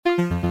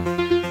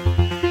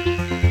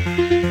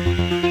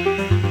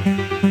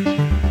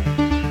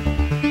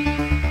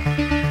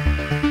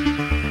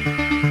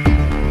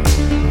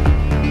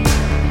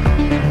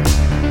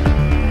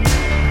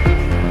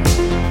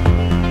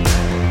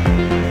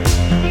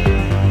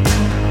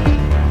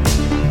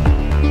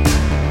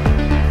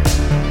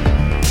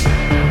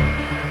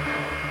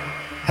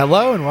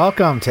Hello and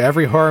welcome to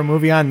Every Horror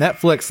Movie on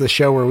Netflix, the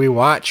show where we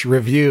watch,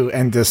 review,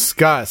 and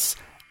discuss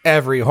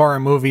every horror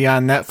movie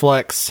on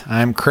Netflix.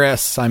 I'm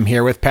Chris. I'm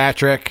here with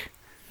Patrick.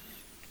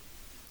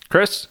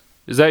 Chris,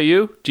 is that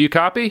you? Do you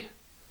copy?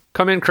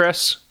 Come in,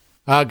 Chris.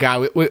 Oh,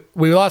 God.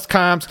 We lost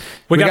comms.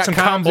 We got some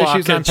comms comm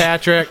issues on blockage.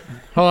 Patrick.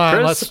 Hold on.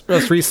 Chris?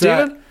 Let's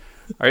reset. Steven?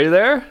 Are you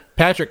there?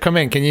 Patrick, come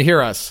in. Can you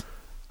hear us?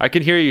 I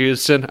can hear you,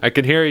 Houston. I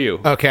can hear you.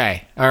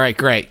 Okay. All right.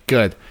 Great.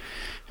 Good.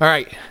 All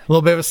right. A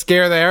little bit of a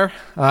scare there.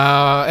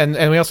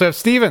 And we also have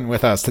Steven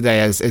with us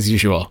today, as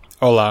usual.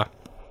 Hola.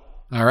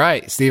 All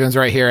right. Steven's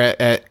right here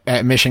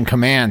at Mission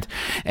Command.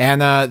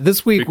 And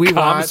this week we Comms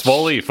watched...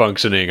 fully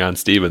functioning on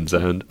Steven's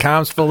end.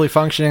 Comms fully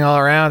functioning all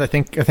around. I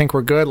think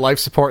we're good. Life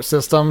support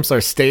systems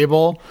are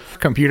stable.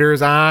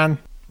 Computers on.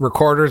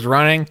 Recorders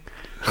running.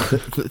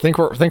 think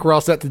we're all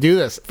set to do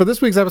this. For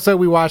this week's episode,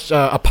 we watched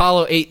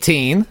Apollo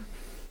 18,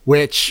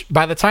 which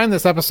by the time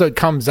this episode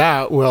comes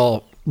out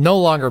will no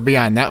longer be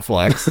on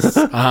Netflix.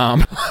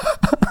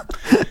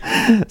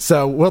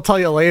 So we'll tell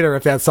you later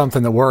if that's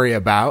something to worry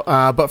about.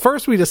 But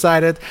first we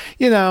decided,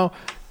 we're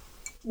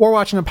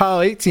watching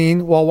Apollo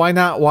 18. Well, why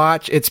not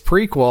watch its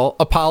prequel,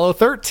 Apollo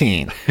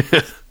 13?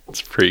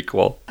 It's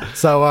prequel.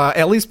 So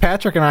at least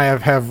Patrick and I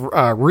have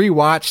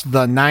rewatched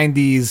the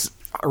 90s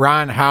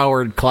Ron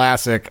Howard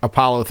classic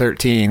Apollo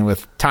 13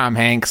 with Tom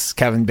Hanks,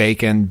 Kevin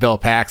Bacon, Bill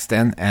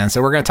Paxton. And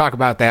so we're going to talk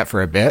about that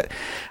for a bit.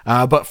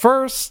 But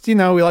first, we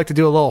like to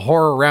do a little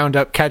horror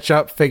roundup, catch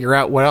up, figure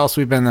out what else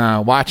we've been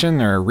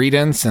watching or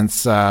reading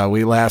since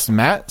we last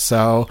met.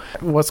 So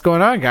what's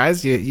going on,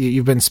 guys?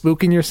 You've been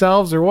spooking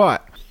yourselves or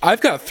what? I've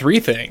got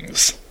three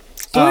things.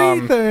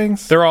 Three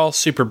things. They're all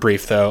super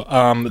brief, though.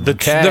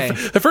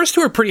 The first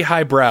two are pretty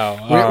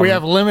highbrow. We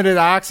have limited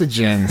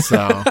oxygen,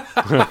 so...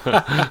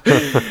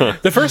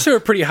 The first two are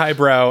pretty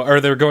highbrow,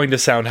 or they're going to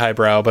sound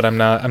highbrow, but I'm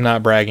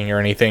not bragging or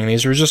anything.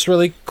 These are just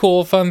really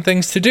cool, fun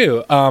things to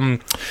do.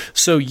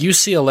 So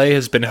UCLA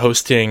has been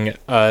hosting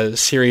a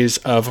series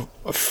of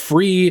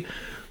free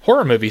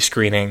horror movie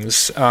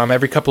screenings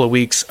every couple of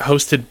weeks,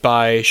 hosted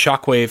by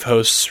Shockwave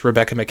hosts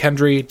Rebecca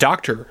McKendry,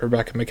 Dr.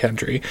 Rebecca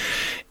McKendry,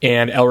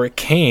 and Elric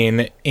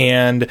Kane,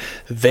 and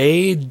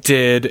they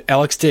did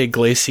Alex de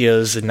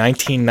Iglesias'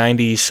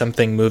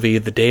 1990-something movie,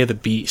 The Day of the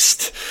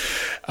Beast,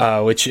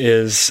 which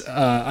is,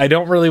 I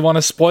don't really want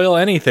to spoil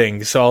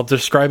anything, so I'll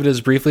describe it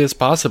as briefly as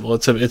possible.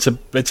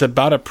 It's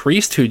about a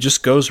priest who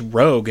just goes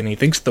rogue, and he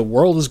thinks the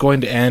world is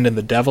going to end and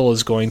the devil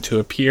is going to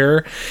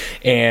appear,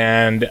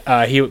 and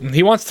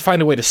he wants to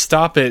find a way to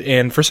stop it,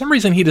 and for some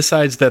reason he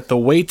decides that the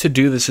way to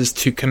do this is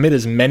to commit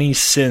as many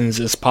sins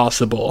as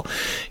possible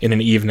in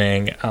an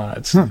evening.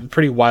 It's a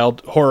pretty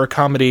wild horror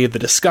comedy. The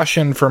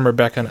discussion from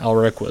Rebecca and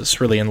Elric was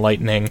really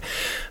enlightening.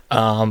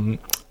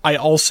 I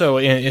also,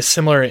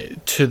 similar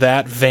to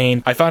that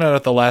vein, I found out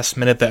at the last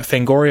minute that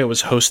Fangoria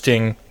was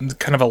hosting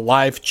kind of a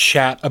live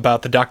chat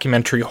about the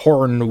documentary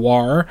Horror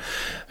Noir,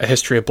 A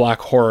History of Black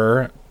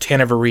Horror.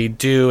 Tanaver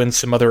Reed-Dew and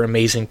some other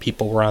amazing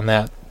people were on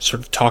that,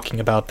 sort of talking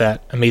about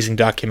that amazing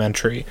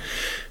documentary.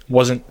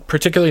 Wasn't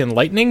particularly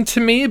enlightening to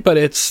me, but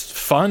it's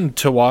fun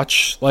to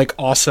watch like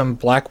awesome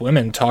black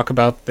women talk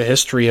about the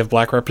history of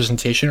black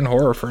representation in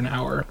horror for an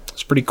hour.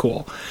 It's pretty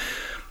cool.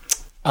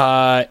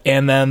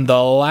 And then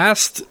the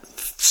last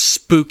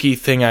spooky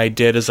thing I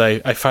did is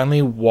I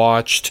finally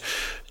watched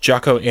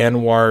Jocko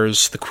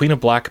Anwar's The Queen of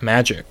Black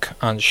Magic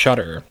on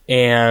Shudder.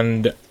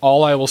 And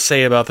all I will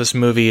say about this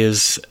movie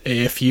is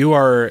if you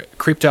are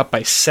creeped out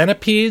by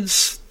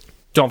centipedes,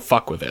 don't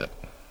fuck with it.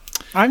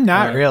 I'm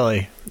not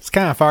really. It's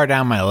kind of far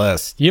down my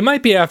list. You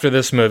might be after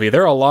this movie.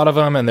 There are a lot of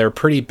them, and they're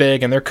pretty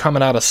big, and they're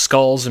coming out of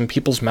skulls and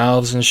people's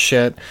mouths and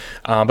shit.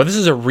 But this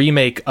is a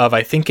remake of,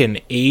 I think, an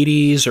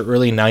 80s or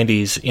early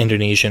 90s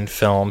Indonesian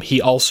film.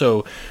 He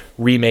also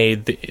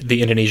remade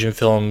the Indonesian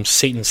film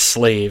Satan's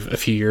Slave a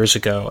few years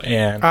ago.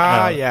 And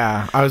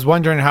yeah. I was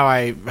wondering how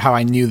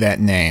I knew that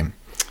name.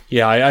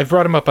 Yeah, I've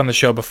brought him up on the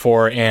show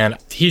before, and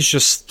he's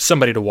just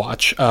somebody to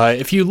watch.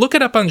 If you look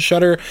it up on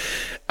Shudder,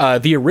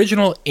 the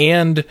original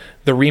and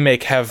the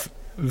remake have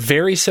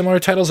very similar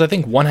titles. I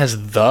think one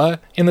has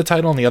 "the" in the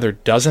title and the other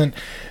doesn't.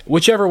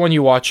 Whichever one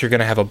you watch, you're going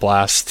to have a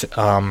blast.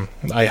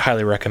 I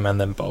highly recommend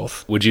them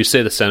both. Would you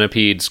say the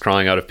centipedes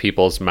crawling out of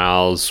people's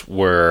mouths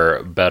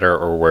were better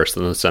or worse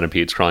than the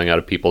centipedes crawling out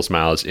of people's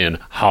mouths in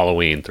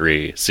Halloween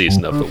 3,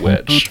 Season of the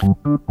Witch?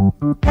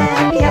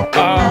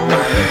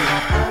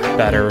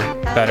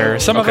 Better.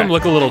 Some of them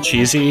look a little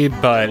cheesy,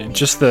 but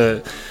just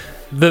the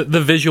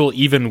visual,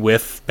 even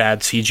with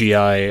bad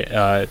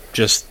CGI,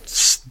 just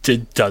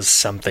does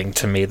something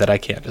to me that I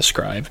can't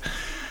describe.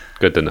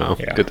 Good to know.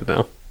 Yeah. Good to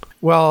know.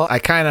 Well, I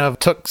kind of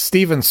took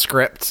Steven's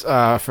script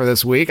for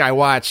this week. I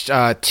watched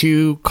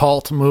 2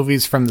 cult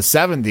movies from the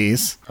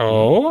 70s.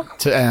 Oh?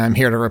 And I'm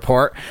here to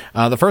report.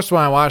 The first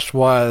one I watched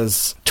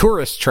was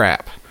Tourist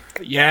Trap.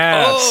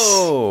 Yes.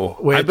 Oh,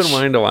 I've been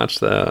wanting to watch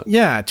that.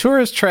 Yeah,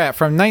 Tourist Trap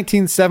from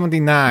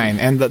 1979.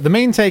 And the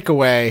main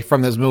takeaway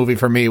from this movie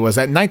for me was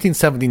that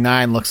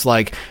 1979 looks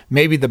like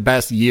maybe the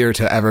best year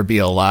to ever be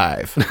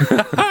alive.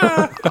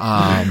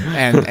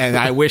 And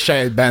I wish I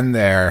had been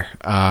there.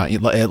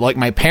 Like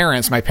my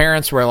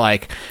parents were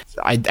like,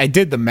 I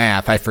did the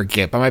math, I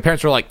forget, but my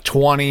parents were like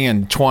 20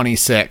 and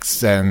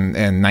 26 in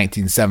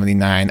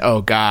 1979.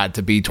 Oh God,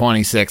 to be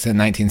 26 in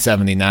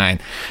 1979.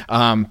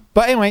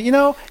 But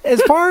anyway,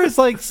 as far as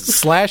like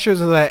slashers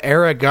of that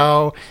era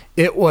go,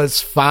 it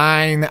was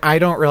fine. I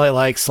don't really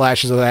like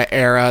slashers of that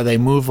era. They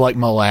move like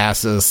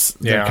molasses.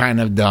 They're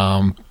kind of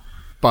dumb.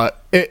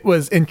 But it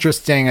was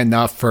interesting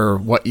enough for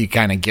what you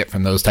kind of get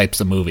from those types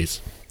of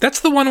movies. That's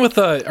the one with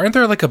aren't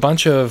there like a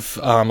bunch of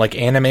like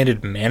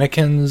animated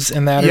mannequins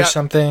in that or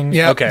something?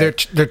 Yeah, okay.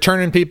 They're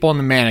turning people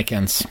into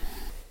mannequins.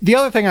 The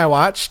other thing I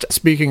watched,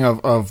 speaking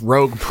of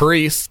rogue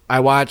priests, I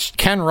watched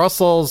Ken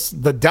Russell's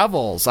The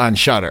Devils on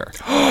Shudder.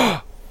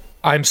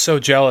 I'm so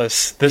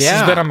jealous. This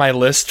has been on my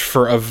list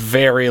for a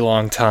very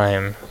long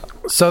time.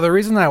 So the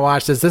reason I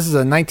watched this is a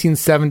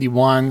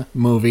 1971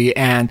 movie,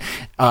 and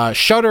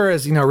Shudder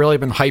has, really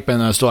been hyping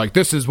us to like,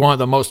 this is one of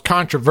the most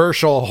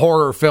controversial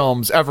horror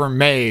films ever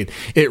made.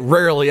 It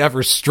rarely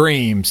ever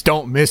streams.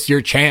 Don't miss your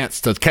chance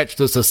to catch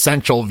this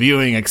essential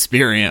viewing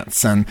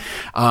experience. And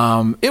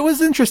it was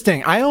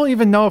interesting. I don't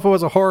even know if it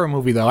was a horror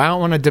movie, though. I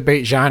don't want to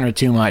debate genre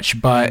too much,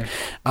 but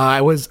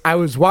I was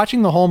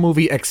watching the whole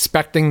movie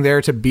expecting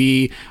there to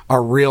be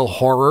a real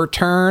horror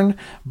turn,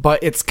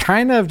 but it's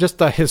kind of just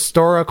a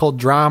historical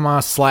drama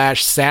 /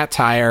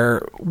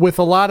 satire with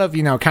a lot of,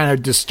 kind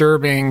of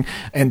disturbing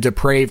and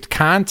depraved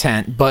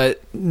content,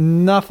 but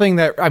nothing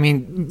that,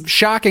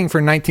 shocking for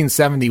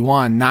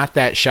 1971, not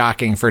that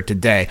shocking for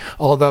today.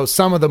 Although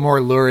some of the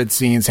more lurid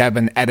scenes have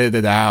been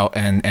edited out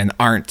and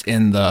aren't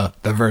in the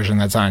version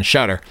that's on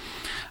Shudder.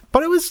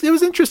 But it was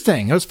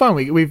interesting. It was fun.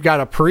 We've got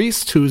a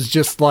priest who's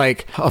just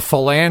like a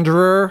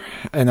philanderer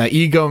and an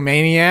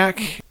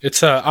egomaniac.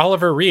 It's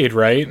Oliver Reed,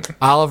 right?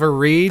 Oliver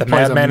Reed, the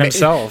madman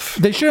himself.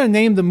 They should have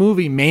named the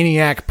movie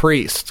Maniac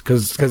Priest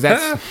because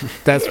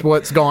that's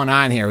what's going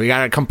on here. We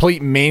got a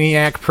complete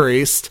maniac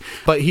priest,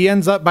 but he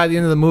ends up by the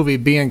end of the movie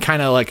being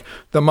kind of like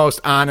the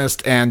most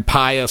honest and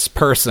pious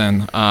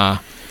person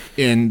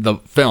in the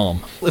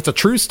film. It's a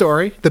true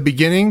story. The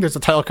beginning, there's a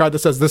title card that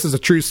says this is a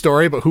true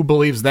story, but who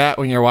believes that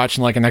when you're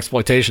watching like an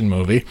exploitation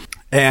movie?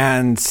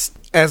 And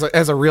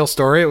as a real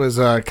story, it was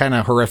kind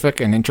of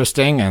horrific and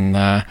interesting. And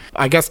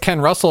I guess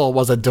Ken Russell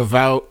was a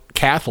devout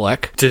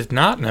Catholic. Did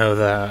not know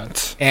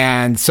that.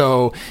 And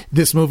so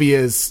this movie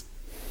is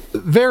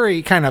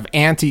very kind of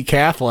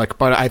anti-Catholic,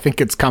 but I think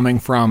it's coming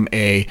from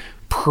a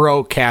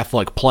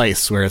pro-Catholic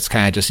place where it's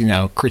kind of just,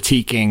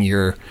 critiquing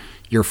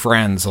your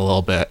friends a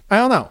little bit. I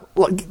don't know.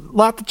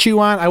 Lot to chew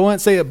on. I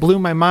wouldn't say it blew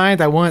my mind.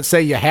 I wouldn't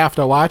say you have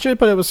to watch it,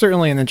 but it was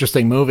certainly an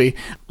interesting movie.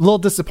 A little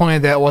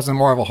disappointed that it wasn't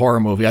more of a horror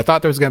movie. I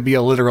thought there was going to be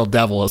a literal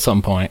devil at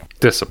some point.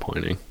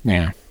 Disappointing.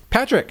 Yeah.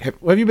 Patrick,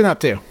 what have you been up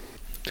to?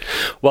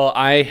 Well,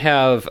 I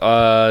have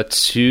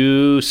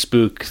 2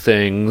 spook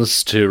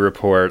things to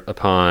report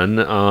upon.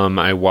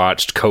 I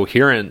watched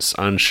Coherence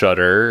on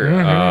Shudder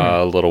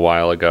a little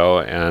while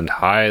ago and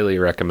highly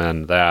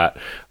recommend that.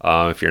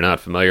 If you're not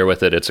familiar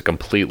with it, it's a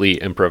completely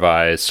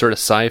improvised sort of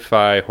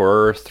sci-fi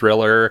horror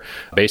thriller.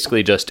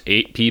 Basically just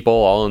 8 people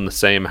all in the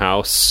same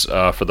house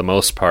for the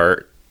most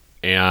part.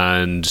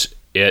 And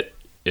it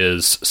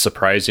is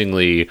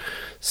surprisingly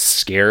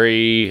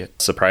scary,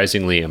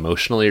 surprisingly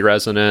emotionally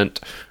resonant.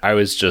 I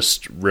was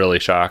just really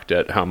shocked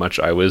at how much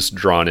I was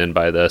drawn in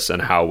by this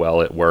and how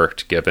well it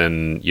worked,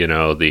 given,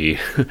 the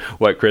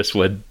what Chris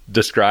would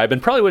describe,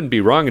 and probably wouldn't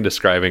be wrong in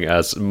describing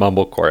as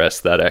mumblecore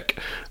aesthetic.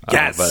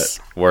 Yes,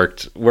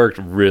 but worked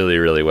really,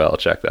 really well.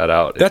 Check that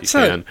out.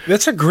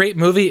 That's a great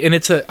movie,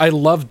 and I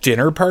love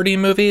dinner party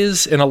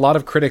movies, and a lot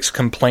of critics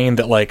complain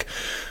that like,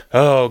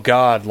 oh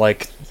God,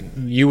 like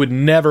you would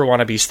never want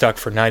to be stuck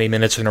for 90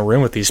 minutes in a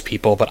room with these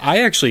people. But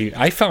I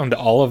found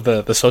all of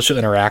the social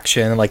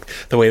interaction, like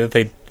the way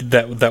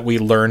that we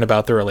learn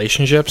about the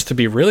relationships, to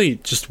be really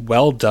just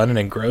well done and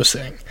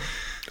engrossing.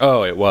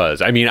 Oh, it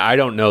was. I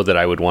don't know that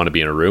I would want to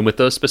be in a room with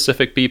those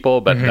specific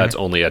people, but that's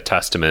only a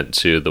testament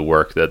to the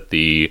work that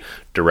the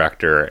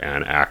director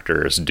and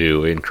actors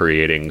do in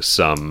creating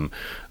some,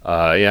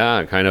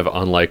 kind of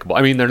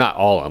unlikable. They're not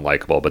all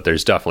unlikable, but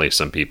there's definitely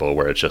some people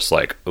where it's just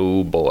like,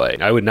 oh boy,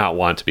 I would not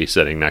want to be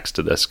sitting next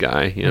to this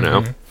guy,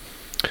 know?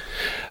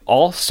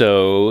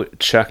 Also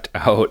checked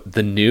out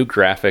the new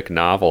graphic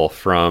novel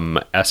from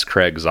S.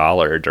 Craig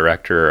Zoller,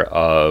 director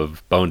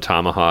of Bone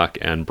Tomahawk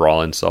and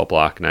Brawl in Cell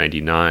Block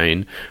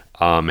 99.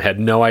 Had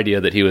no idea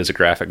that he was a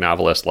graphic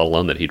novelist, let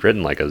alone that he'd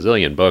written like a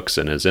zillion books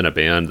and is in a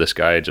band. This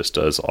guy just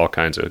does all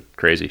kinds of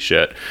crazy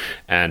shit,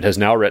 and has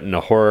now written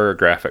a horror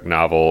graphic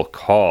novel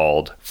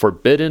called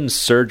Forbidden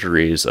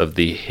Surgeries of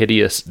the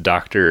Hideous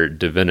Dr.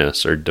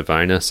 Divinus, or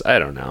Divinus. I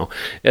don't know.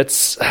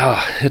 It's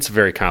a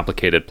very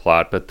complicated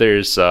plot, but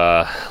there's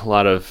a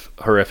lot of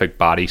horrific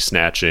body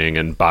snatching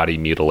and body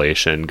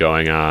mutilation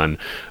going on.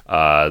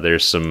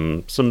 There's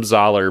some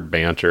Zahler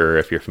banter,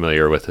 if you're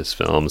familiar with his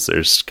films.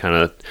 There's kind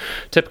of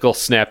typical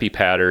snappy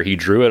patter. He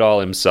drew it all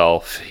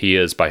himself. He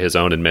is, by his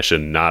own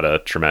admission, not a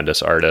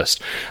tremendous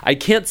artist. I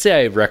can't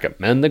say I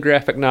recommend the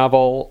graphic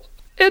novel.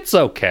 It's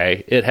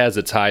okay. It has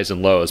its highs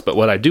and lows, but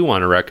what I do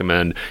want to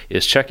recommend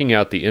is checking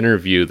out the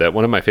interview that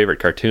one of my favorite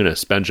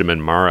cartoonists,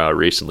 Benjamin Marra,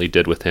 recently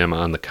did with him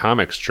on the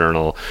Comics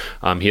Journal.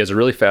 He has a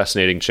really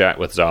fascinating chat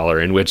with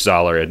Zahler, in which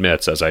Zahler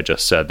admits, as I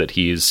just said, that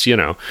he's,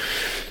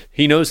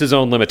 he knows his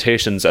own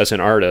limitations as an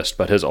artist,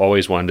 but has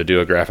always wanted to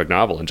do a graphic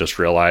novel, and just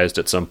realized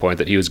at some point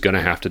that he was going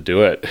to have to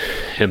do it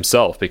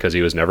himself because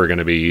he was never going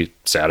to be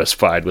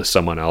satisfied with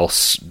someone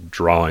else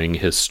drawing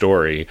his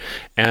story.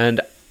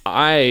 And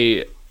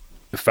I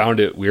found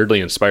it weirdly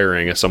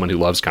inspiring as someone who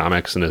loves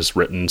comics and has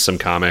written some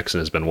comics and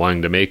has been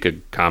wanting to make a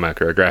comic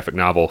or a graphic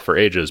novel for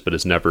ages, but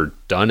has never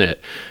done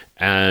it.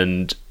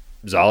 And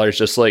Zahler's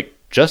just like,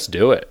 just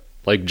do it.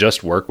 Like,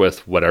 just work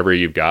with whatever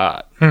you've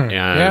got. And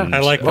Yeah, I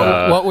like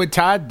What would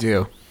Todd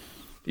do?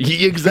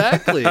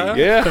 Exactly.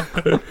 Yeah.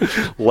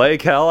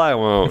 Like hell I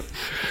won't.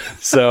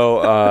 So,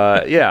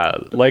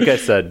 like I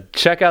said,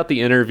 check out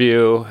the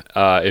interview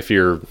if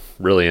you're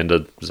really into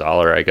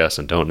Zahler, I guess,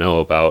 and don't know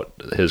about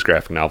his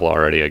graphic novel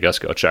already. I guess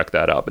go check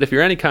that out. But if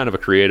you're any kind of a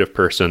creative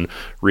person,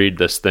 read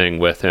this thing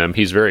with him.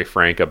 He's very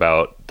frank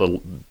about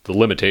the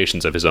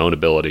limitations of his own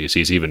abilities.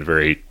 He's even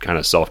very kind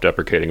of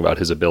self-deprecating about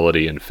his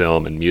ability in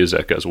film and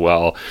music as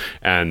well.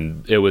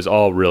 And it was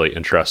all really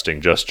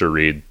interesting just to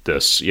read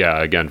this,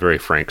 again, very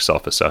frank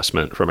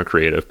self-assessment from a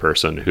creative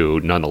person who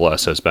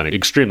nonetheless has been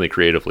extremely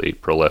creatively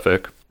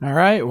prolific. All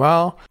right.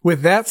 Well,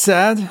 with that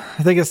said,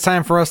 I think it's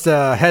time for us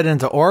to head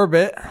into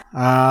orbit.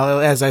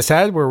 As I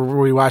said,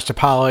 we watched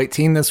Apollo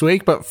 18 this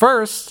week, but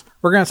first,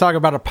 we're going to talk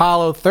about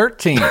Apollo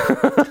 13,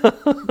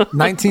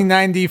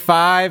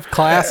 1995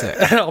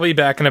 classic. I'll be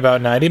back in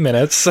about 90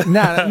 minutes.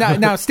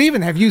 Now,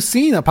 Stephen, have you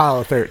seen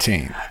Apollo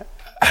 13?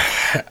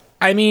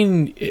 I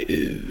mean,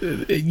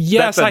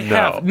 yes, I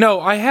have.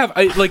 No, I have.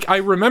 I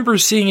remember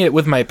seeing it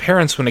with my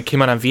parents when it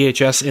came out on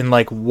VHS in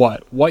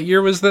what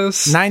year was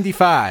this?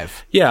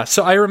 95. Yeah,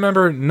 so I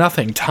remember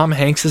nothing. Tom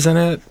Hanks is in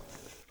it,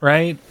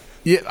 right?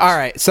 Yeah, all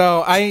right.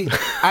 So I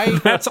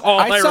that's all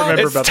I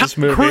remember about this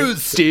movie.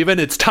 Cruise, Steven.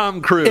 It's Tom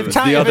Cruise. If it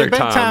had been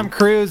Tom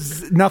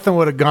Cruise, nothing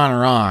would have gone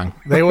wrong.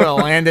 They would have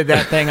landed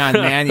that thing on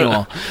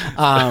manual.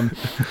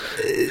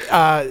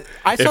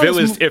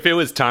 If it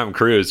was Tom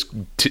Cruise,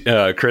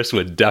 Chris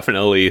would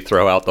definitely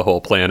throw out the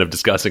whole plan of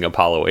discussing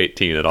Apollo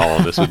 18 at all,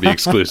 and this would be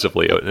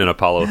exclusively an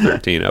Apollo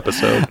 13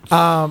 episode.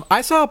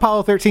 I saw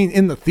Apollo 13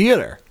 in the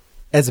theater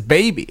as a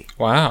baby.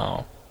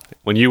 Wow.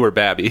 When you were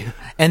Babby.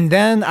 And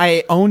then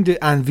I owned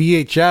it on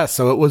VHS,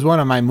 so it was one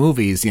of my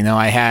movies.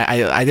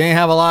 I didn't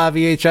have a lot of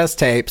VHS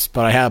tapes,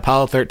 but I had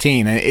Apollo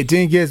 13, and it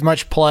didn't get as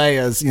much play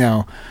as,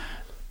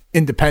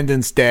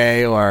 Independence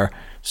Day or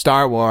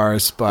Star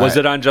Wars. But was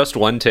it on just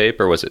one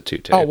tape, or was it two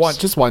tapes? Oh,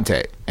 just one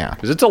tape, yeah.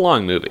 Because it's a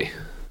long movie.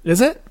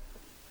 Is it?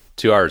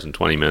 2 hours and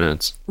 20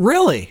 minutes.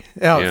 Really?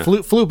 Oh, yeah.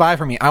 It flew by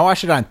for me. I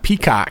watched it on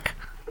Peacock.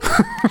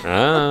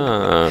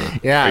 Yeah.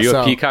 Are you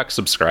a Peacock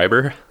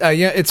subscriber?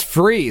 Yeah, it's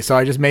free. So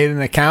I just made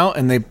an account,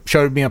 and they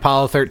showed me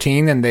Apollo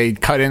 13, and they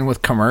cut in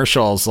with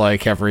commercials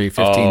like every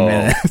 15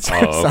 minutes.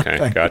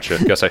 Okay,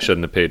 gotcha. Guess I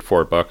shouldn't have paid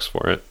 $4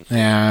 for it.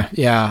 Yeah.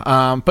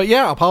 But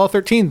yeah, Apollo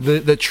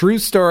 13, the true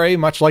story,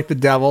 much like The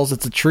Devils,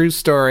 it's a true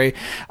story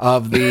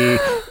of the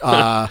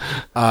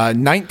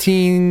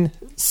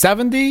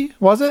 1970,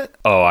 was it?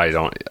 Oh, I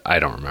don't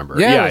remember.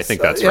 Yeah, I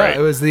think that's right.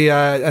 It was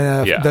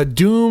the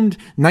doomed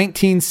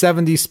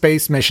 1970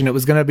 space mission. It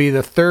was going to be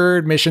the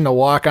third mission to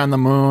walk on the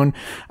moon,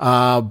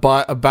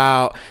 but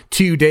about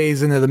 2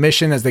 days into the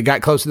mission, as they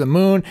got close to the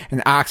moon,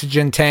 an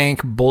oxygen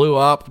tank blew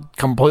up,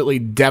 completely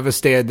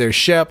devastated their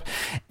ship,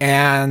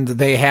 and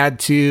they had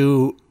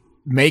to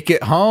make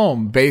it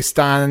home based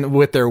on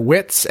with their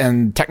wits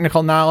and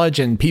technical knowledge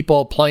and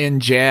people playing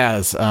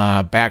jazz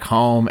back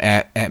home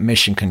at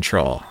Mission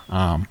Control.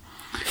 And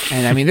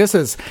I mean, this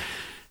is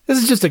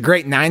just a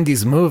great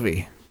 90s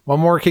movie. What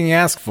more can you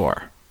ask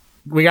for?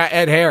 We got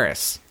Ed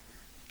Harris.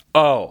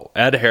 Oh,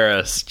 Ed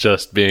Harris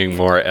just being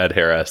more Ed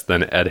Harris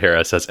than Ed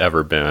Harris has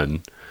ever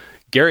been.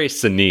 Gary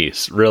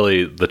Sinise,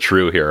 really the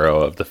true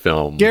hero of the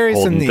film,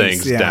 holding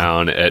things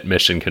down at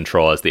Mission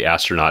Control as the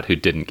astronaut who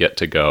didn't get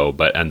to go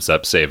but ends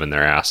up saving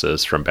their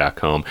asses from back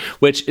home,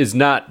 which is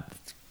not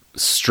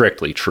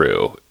strictly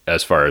true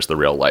as far as the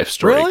real life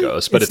story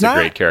goes, but it's a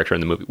great character in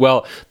the movie.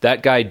 Well,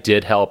 that guy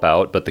did help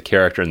out, but the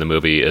character in the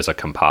movie is a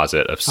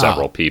composite of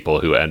several people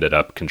who ended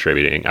up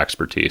contributing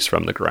expertise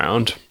from the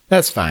ground.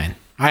 That's fine.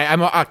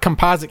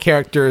 Composite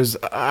characters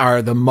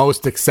are the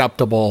most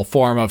acceptable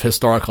form of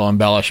historical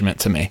embellishment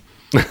to me.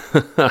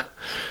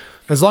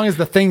 As long as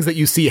the things that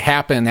you see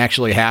happen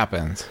actually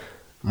happens.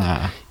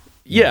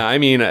 Yeah, I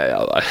mean,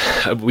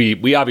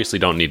 we obviously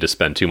don't need to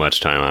spend too much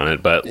time on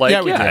it, but like,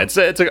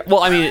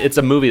 it's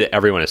a movie that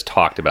everyone has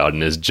talked about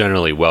and is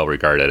generally well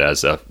regarded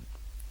as a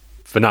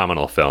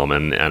phenomenal film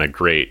and a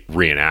great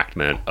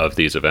reenactment of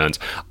these events.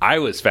 I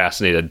was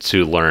fascinated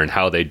to learn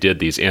how they did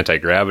these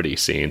anti-gravity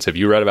scenes. Have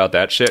you read about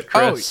that shit,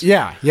 Chris?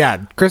 Oh,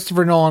 yeah.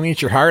 Christopher Nolan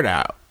eats your heart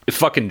out.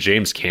 Fucking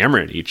James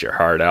Cameron eat your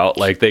heart out.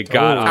 Like they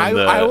got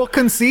I will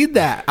concede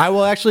that. I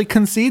will actually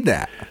concede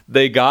that.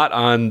 They got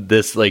on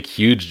this like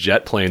huge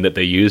jet plane that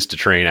they used to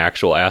train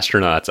actual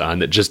astronauts on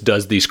that just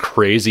does these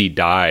crazy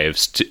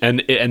dives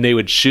and they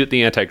would shoot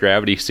the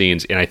anti-gravity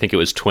scenes in I think it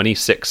was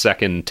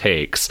 26-second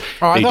takes.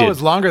 Oh, I thought it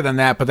was longer than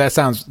that, but that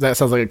sounds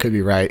like it could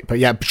be right. But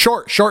yeah,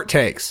 short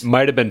takes.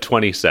 Might have been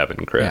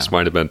 27, Chris. Yeah.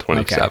 Might have been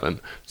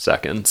 27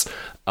 seconds.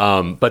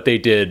 But they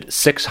did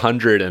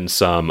 600 and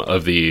some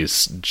of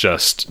these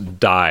just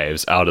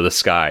dives out of the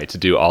sky to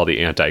do all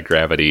the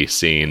anti-gravity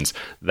scenes.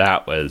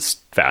 That was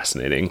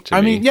fascinating to me.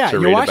 I mean, yeah,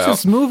 you watch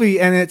this movie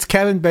and it's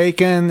Kevin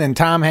Bacon and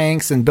Tom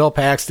Hanks and Bill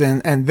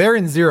Paxton, and they're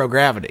in zero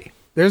gravity.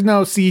 There's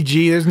no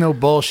CG. There's no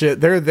bullshit.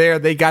 They're there.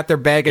 They got their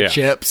bag of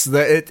chips.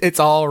 It's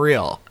all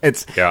real.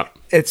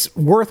 It's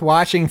worth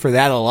watching for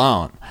that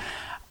alone.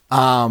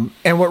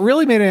 And what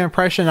really made an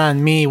impression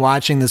on me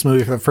watching this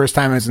movie for the first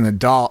time as an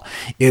adult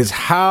is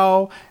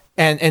how,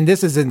 and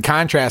this is in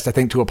contrast, I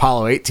think, to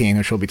Apollo 18,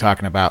 which we'll be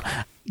talking about.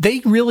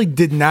 They really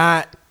did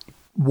not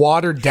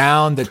water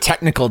down the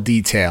technical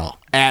detail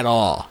at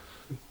all.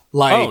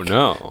 Like, oh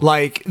no!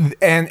 Like,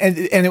 and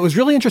it was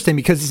really interesting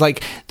because it's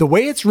like the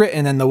way it's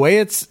written and the way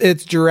it's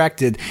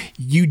directed.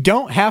 You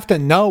don't have to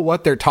know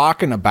what they're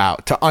talking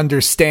about to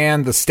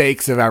understand the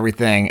stakes of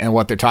everything and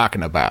what they're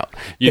talking about.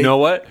 You know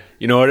what?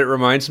 You know what it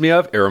reminds me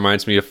of? It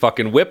reminds me of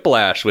fucking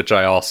Whiplash, which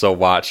I also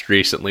watched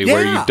recently,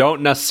 where you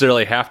don't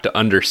necessarily have to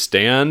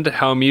understand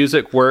how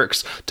music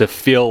works to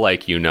feel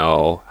like you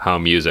know how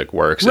music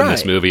works in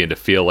this movie, and to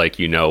feel like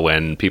you know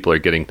when people are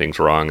getting things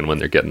wrong and when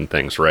they're getting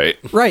things right.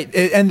 Right,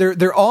 and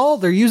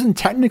they're using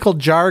technical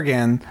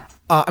jargon.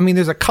 I mean,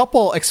 there's a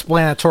couple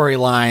explanatory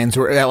lines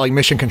where, at like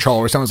Mission Control,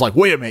 where someone's like,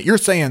 "Wait a minute, you're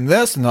saying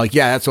this?" And they're like,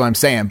 "Yeah, that's what I'm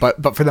saying."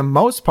 But for the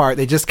most part,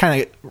 they just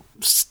kind of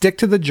stick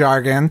to the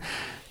jargon.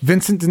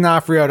 Vincent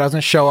D'Onofrio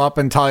doesn't show up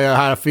and tell you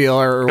how to feel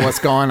or what's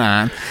going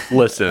on.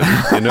 Listen,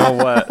 you know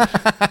what?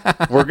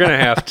 We're going to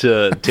have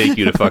to take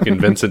you to fucking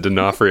Vincent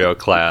D'Onofrio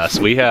class.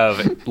 We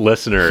have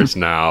listeners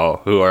now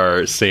who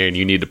are saying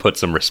you need to put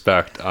some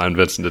respect on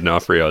Vincent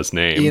D'Onofrio's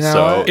name. You know,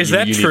 so is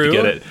that true?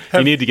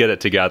 You need to get it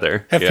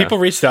together. Have people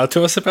reached out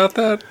to us about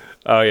that?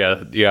 Oh,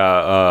 yeah.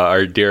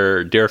 Our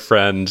dear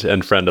friend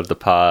and friend of the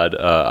pod,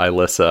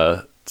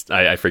 Alyssa,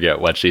 I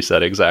forget what she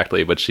said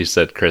exactly, but she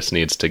said Chris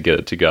needs to get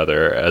it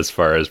together as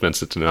far as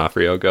Vincent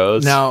D'Onofrio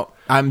goes. No,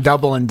 I'm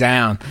doubling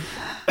down.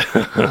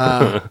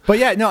 But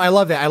yeah, no, I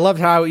love that. I loved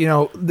how,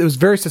 it was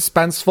very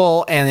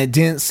suspenseful and it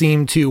didn't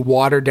seem to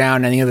water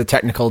down any of the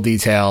technical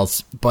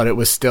details, but it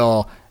was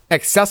still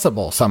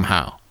accessible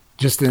somehow,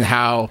 just in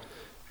how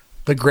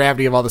the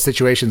gravity of all the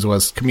situations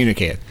was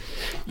communicated.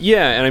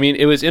 Yeah, and I mean,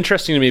 it was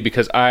interesting to me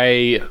because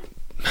as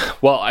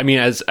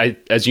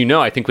you know,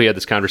 I think we had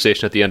this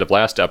conversation at the end of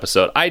last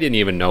episode. I didn't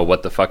even know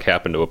what the fuck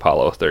happened to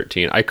Apollo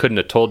 13. I couldn't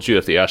have told you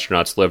if the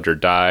astronauts lived or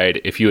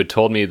died. If you had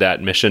told me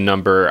that mission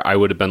number, I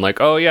would have been like,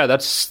 oh yeah,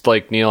 that's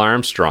like Neil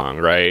Armstrong,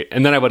 right?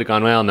 And then I would have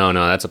gone, well, no,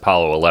 that's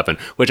Apollo 11,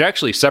 which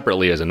actually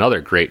separately is another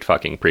great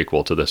fucking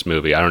prequel to this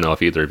movie. I don't know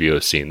if either of you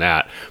have seen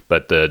that,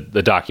 but the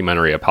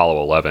documentary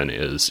Apollo 11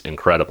 is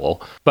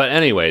incredible. But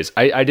anyways,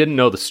 I didn't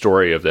know the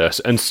story of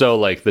this. And so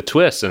like the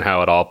twists and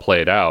how it all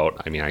played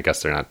out, I mean, I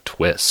guess they're not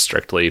twists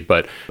strictly,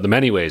 but the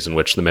many ways in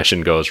which the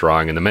mission goes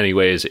wrong and the many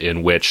ways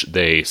in which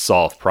they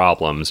solve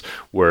problems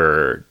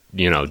were,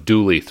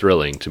 duly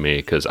thrilling to me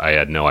because I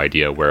had no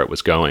idea where it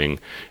was going.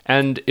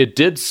 And it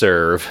did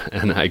serve,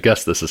 and I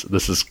guess this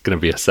is going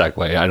to be a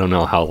segue. I don't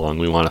know how long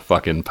we want to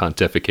fucking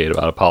pontificate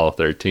about Apollo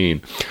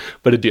 13,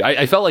 but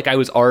I felt like I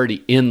was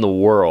already in the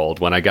world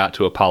when I got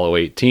to Apollo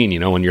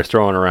 18. When you're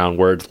throwing around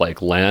words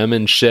like LEM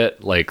and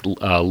shit, like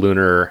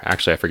lunar,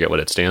 actually I forget what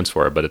it stands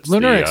for, but it's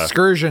Lunar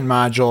Excursion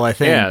Module, I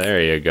think. Yeah,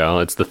 there you go.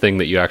 It's the thing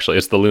that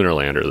it's the lunar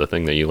lander, the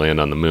thing that you land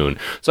on the moon.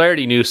 So I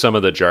already knew some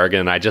of the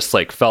jargon. I just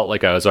like felt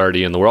like I was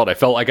already in the world. I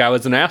felt like I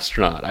was an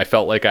astronaut. I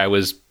felt like I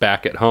was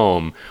back at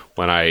home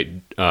when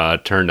I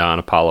turned on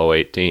Apollo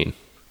 18.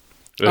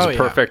 It was a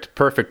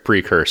perfect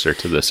precursor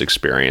to this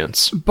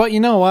experience. But you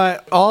know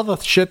what? All the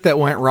shit that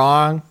went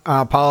wrong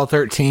on Apollo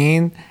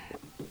 13,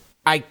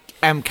 I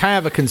am kind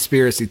of a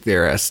conspiracy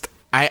theorist.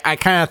 I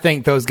kind of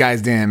think those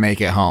guys didn't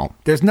make it home.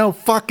 There's no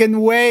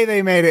fucking way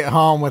they made it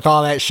home with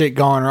all that shit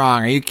going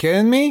wrong. Are you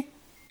kidding me?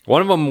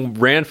 One of them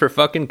ran for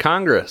fucking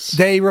Congress.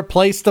 They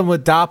replaced him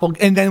with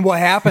and then what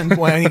happened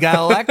when he got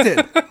elected?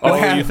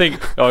 You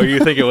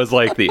think it was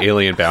like the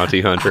alien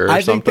bounty hunter or something?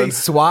 I think they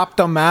swapped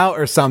them out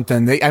or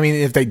something.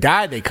 If they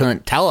died, they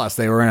couldn't tell us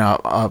they were in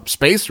a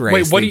space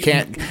race. Wait,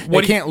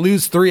 they can't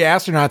lose 3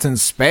 astronauts in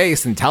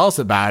space and tell us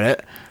about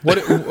it.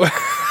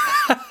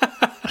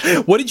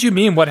 What did you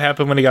mean? What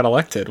happened when he got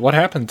elected? What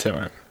happened to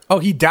him? Oh,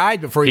 he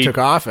died before he took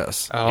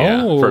office.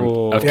 Yeah,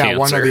 of Yeah,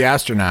 one cancer. of the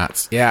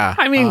astronauts. Yeah.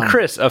 I mean,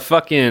 Chris, a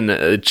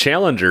fucking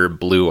Challenger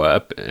blew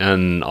up,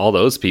 and all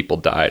those people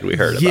died. We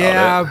heard about it.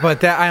 Yeah,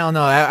 but that I don't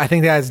know. I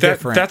think that's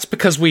different. That's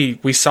because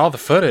we saw the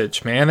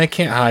footage, man. They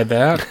can't hide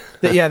that.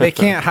 Yeah, they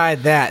can't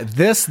hide that.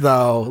 This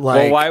though,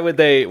 like, Well, why would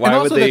they? Why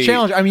and would also they? the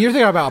challenge. I mean, you're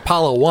thinking about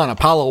Apollo 1.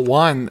 Apollo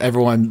 1,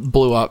 everyone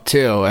blew up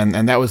too,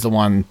 and that was the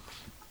one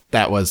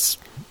that was.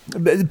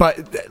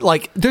 But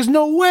like, there's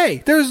no way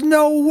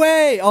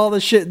all the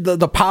shit,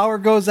 the power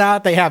goes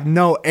out. They have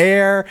no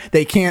air.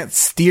 They can't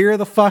steer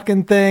the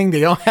fucking thing.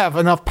 They don't have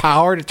enough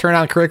power to turn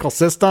on critical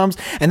systems.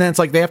 And then it's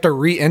like they have to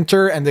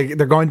re-enter, and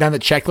they're going down the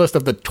checklist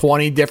of the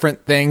 20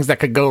 different things that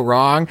could go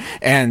wrong,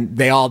 and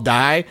they all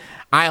die.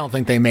 I don't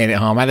think they made it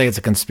home. I think it's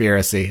a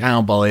conspiracy. I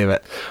don't believe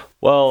it.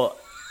 Well,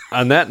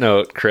 on that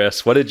note,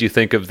 Chris, what did you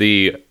think of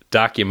the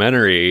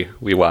documentary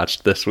we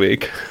watched this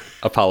week,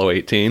 Apollo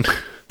 18?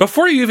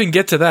 Before you even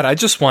get to that, I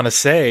just want to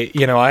say,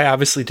 I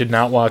obviously did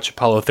not watch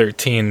Apollo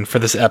 13 for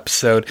this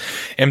episode.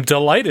 I'm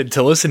delighted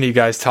to listen to you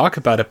guys talk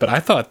about it, but I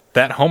thought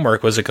that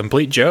homework was a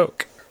complete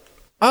joke.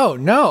 Oh,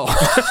 no.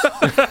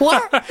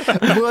 What?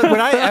 Would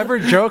I ever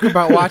joke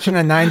about watching a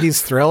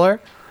 90s thriller?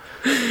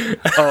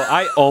 Oh,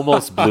 I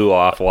almost blew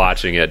off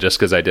watching it just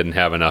because I didn't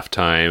have enough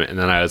time. And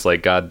then I was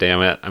like, God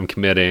damn it, I'm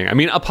committing. I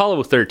mean,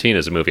 Apollo 13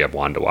 is a movie I've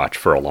wanted to watch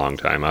for a long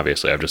time.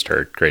 Obviously, I've just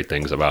heard great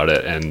things about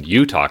it. And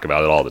you talk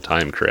about it all the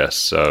time, Chris.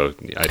 So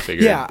I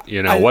figured,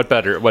 what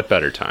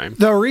better time?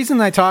 The reason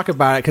I talk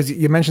about it, because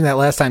you mentioned that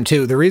last time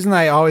too, the reason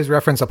I always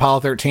reference Apollo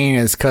 13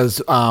 is because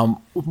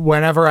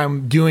whenever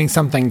I'm doing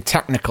something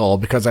technical,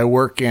 because I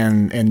work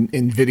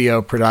in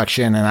video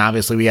production, and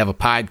obviously we have a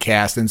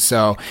podcast, and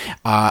so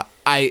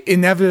I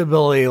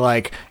inevitably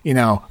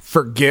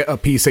forget a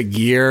piece of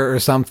gear or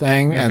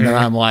something, and then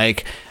I'm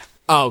like,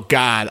 oh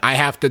God, I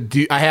have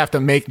to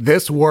make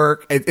this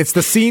work. It's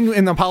the scene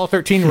in Apollo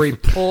 13 where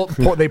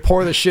they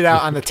pour the shit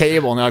out on the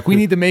table, and they're like, we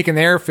need to make an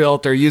air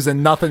filter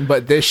using nothing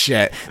but this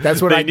shit.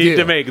 That's what I do. They need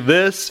to make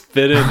this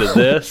fit into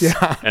this,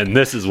 and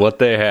this is what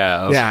they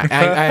have.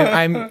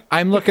 Yeah,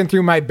 I'm looking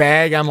through my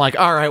bag. I'm like,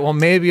 all right, well,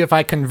 maybe if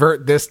I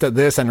convert this to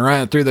this and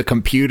run it through the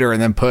computer and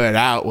then put it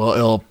out, well,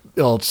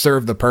 it'll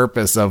serve the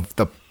purpose of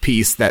the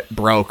piece that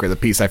broke or the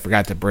piece I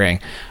forgot to bring.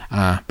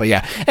 But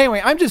yeah,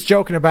 anyway, I'm just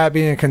joking about it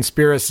being a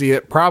conspiracy.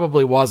 It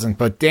probably wasn't,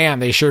 but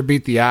damn, they sure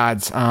beat the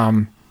odds.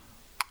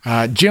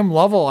 Jim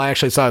Lovell, I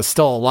actually saw, is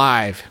still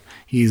alive.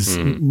 He's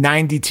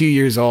 92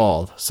 years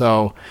old.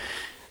 So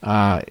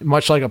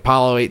much like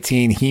Apollo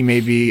 18, he may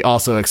be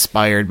also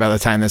expired by the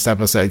time this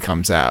episode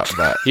comes out.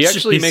 But he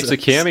actually makes a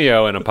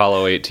cameo in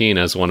Apollo 18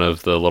 as one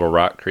of the little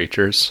rock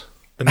creatures.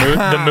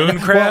 The moon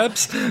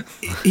crabs? Well,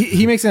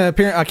 he makes a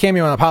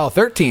cameo on Apollo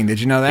 13.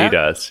 Did you know that? He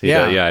does.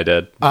 Yeah, I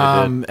did.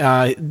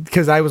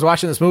 Because I was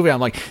watching this movie,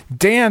 I'm like,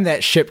 damn,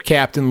 that ship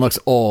captain looks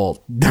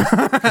old. And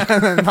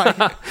then,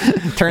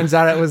 turns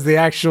out it was the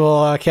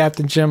actual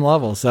Captain Jim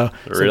Lovell. So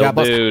Real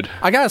dude.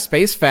 I got a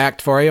space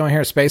fact for you. Want to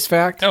hear a space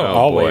fact? Oh,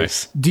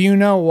 always. Boy. Do you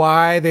know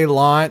why they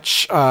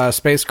launch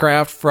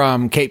spacecraft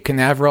from Cape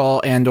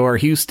Canaveral and/or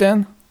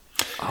Houston?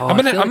 I'm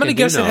gonna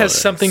guess it has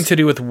something to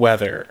do with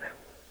weather.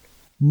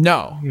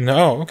 No.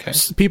 Okay.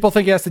 People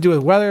think it has to do with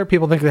weather.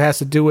 People think it has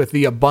to do with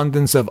the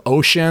abundance of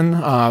ocean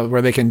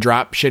where they can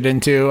drop shit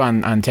into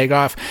on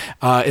takeoff.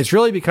 It's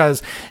really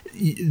because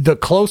the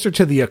closer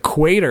to the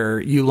equator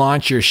you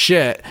launch your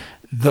shit,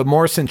 the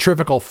more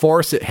centrifugal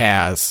force it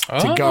has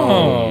to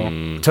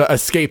go to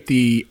escape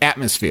the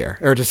atmosphere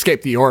or to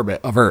escape the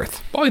orbit of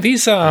Earth. Boy,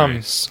 these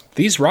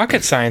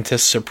rocket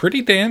scientists are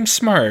pretty damn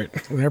smart.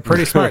 They're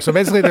pretty smart. So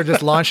basically, they're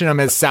just launching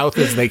them as south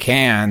as they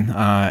can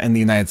in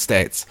the United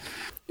States.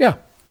 Yeah.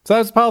 So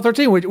that's Apollo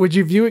 13. Would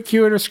you view it,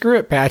 cue it, or screw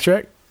it,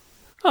 Patrick?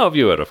 I'll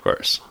view it, of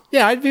course.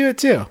 Yeah, I'd view it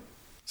too.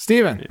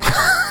 Steven.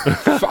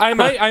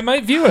 I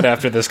might view it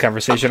after this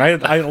conversation. I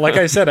like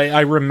I said,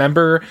 I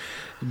remember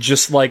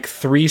just like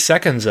 3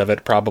 seconds of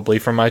it probably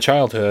from my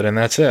childhood, and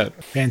that's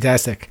it.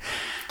 Fantastic.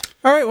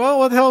 All right, well,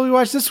 what the hell did we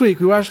watch this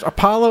week? We watched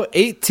Apollo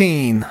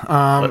 18.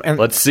 And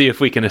let's see if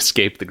we can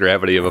escape the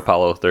gravity of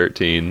Apollo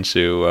 13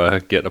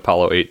 to get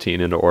Apollo 18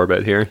 into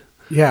orbit here.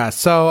 Yeah,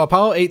 so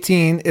Apollo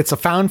 18, it's a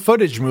found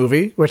footage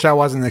movie, which I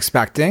wasn't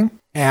expecting.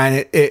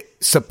 And it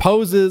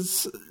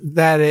supposes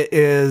that it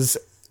is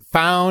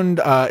found,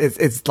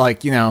 it's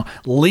like,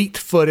 leaked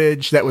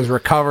footage that was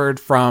recovered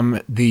from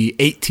the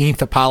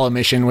 18th Apollo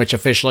mission, which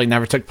officially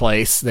never took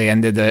place. They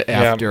ended it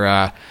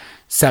after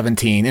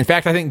 17. In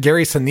fact, I think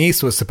Gary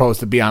Sinise was supposed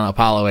to be on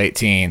Apollo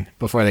 18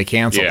 before they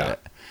canceled it.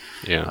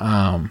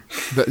 Yeah.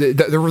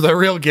 The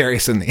real Gary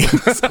Sinise.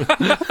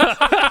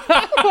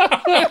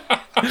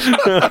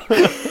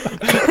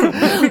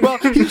 Well,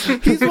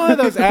 He's one of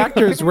those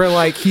actors where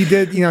like he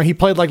did, he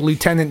played like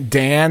Lieutenant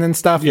Dan and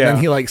stuff. Yeah. And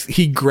then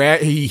he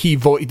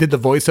did the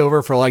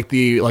voiceover for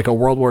like a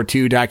World War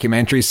II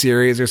documentary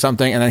series or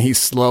something. And then he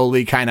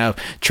slowly kind of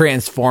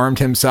transformed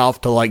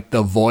himself to like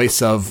the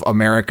voice of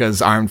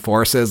America's armed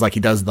forces. Like he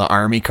does the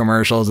army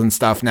commercials and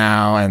stuff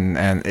now.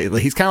 And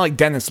he's kind of like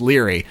Dennis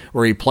Leary,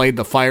 where he played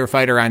the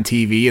firefighter on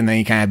TV and then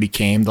he kind of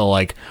became the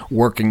like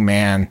working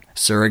man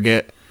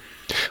surrogate.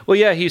 Well,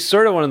 yeah, he's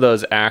sort of one of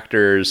those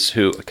actors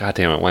who, God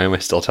damn it, why am I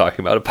still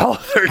talking about Apollo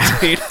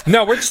 13?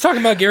 No, we're just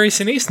talking about Gary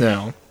Sinise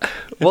now.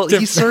 Well,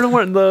 he's sort of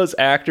one of those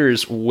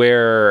actors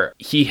where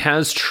he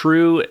has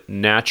true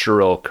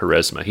natural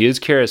charisma. He is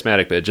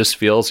charismatic, but it just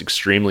feels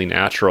extremely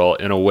natural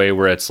in a way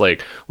where it's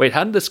like, wait,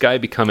 how did this guy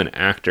become an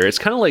actor? It's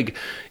kind of like,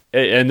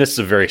 and this is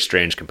a very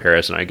strange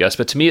comparison, I guess,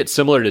 but to me it's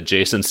similar to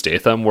Jason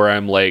Statham, where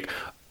I'm like,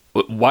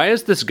 why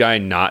is this guy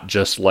not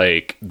just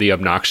like the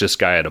obnoxious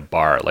guy at a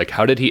bar? Like,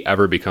 how did he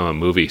ever become a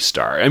movie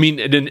star? I mean,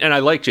 and I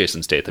like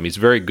Jason Statham. He's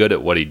very good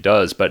at what he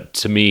does, but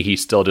to me, he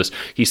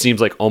seems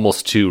like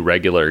almost too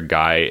regular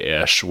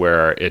guy-ish,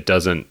 where it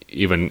doesn't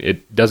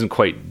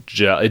quite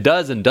gel. It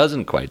does and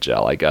doesn't quite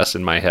gel, I guess,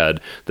 in my head,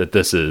 that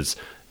this is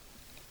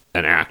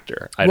an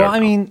actor.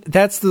 I mean,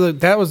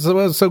 that was what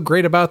was so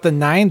great about the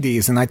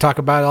 90s, and I talk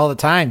about it all the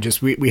time.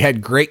 Just we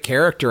had great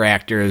character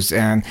actors,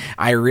 and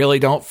I really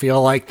don't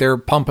feel like they're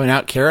pumping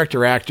out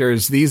character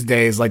actors these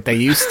days like they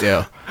used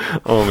to.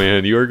 Oh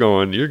man, you're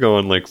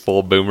going like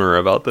full boomer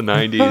about the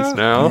 90s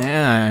now.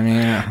 Yeah, I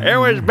mean, it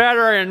was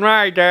better in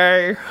my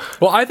day.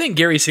 Well, I think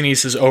Gary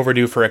Sinise is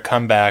overdue for a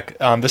comeback.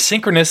 The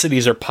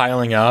synchronicities are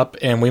piling up,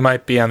 and we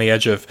might be on the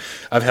edge of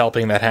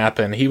helping that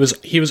happen. He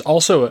was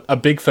also a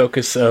big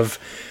focus of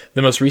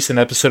the most recent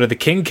episode of the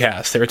King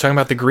Cast. They were talking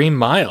about the Green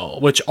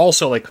Mile, which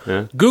also,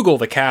 Google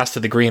the cast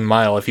of the Green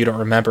Mile if you don't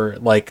remember.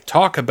 Like,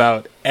 talk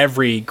about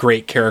every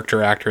great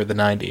character actor of the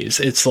 90s.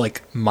 It's,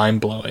 like,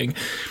 mind-blowing.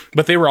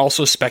 But they were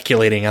also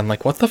speculating on,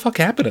 like, what the fuck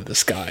happened to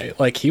this guy?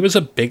 Like, he was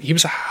a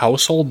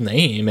household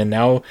name, and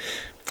now,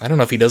 I don't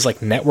know if he does,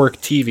 like, network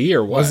TV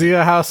or what. Was he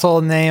a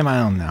household name? I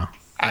don't know.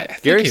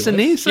 Gary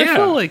Sinise?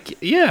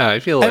 Yeah. I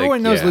feel like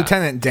everyone knows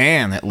Lieutenant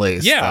Dan, at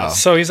least. Yeah,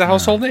 so he's a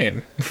household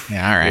name.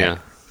 Yeah, all right. Yeah.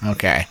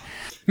 Okay.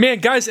 Man,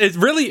 guys, it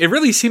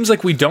really seems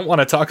like we don't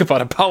want to talk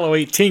about Apollo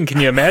 18.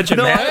 Can you imagine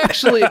No, that?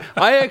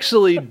 I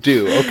actually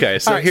do. Okay,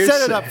 so All right, here's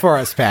set it up for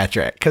us,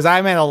 Patrick, because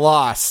I'm at a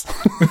loss.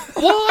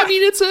 Well, I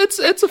mean,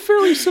 it's a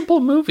fairly simple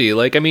movie.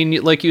 Like, I mean,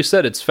 like you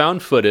said, it's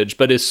found footage,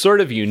 but it's sort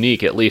of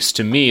unique, at least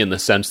to me, in the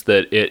sense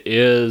that it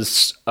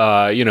is,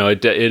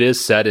 it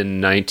is set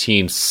in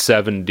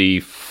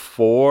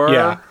 1974.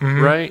 Yeah.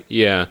 Mm-hmm. Right?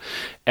 Yeah.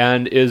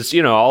 And is,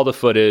 all the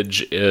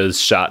footage is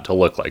shot to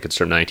look like it's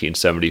from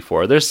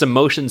 1974. There's some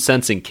motion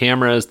sensing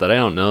cameras that I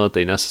don't know that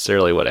they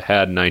necessarily would have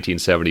had in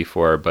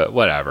 1974, but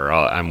whatever.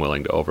 I'm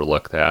willing to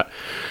overlook that.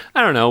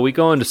 I don't know. We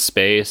go into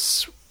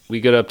space. We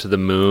get up to the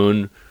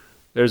moon.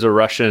 There's a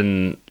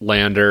Russian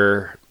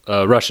lander,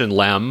 Russian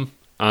LEM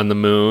on the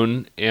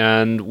moon,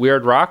 and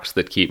weird rocks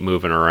that keep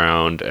moving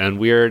around, and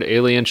weird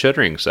alien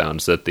chittering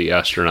sounds that the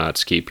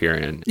astronauts keep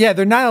hearing. Yeah,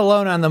 they're not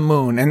alone on the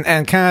moon,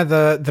 and kind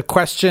of the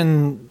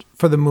question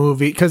for the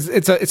movie, because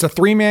it's a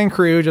 3-man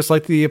crew just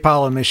like the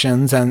Apollo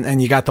missions,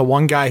 and you got the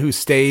one guy who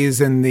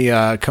stays in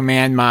the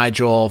command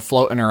module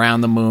floating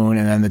around the moon,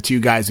 and then the 2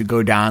 guys who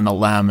go down the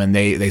LEM, and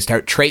they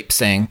start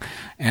traipsing,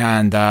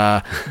 and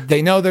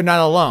they know they're not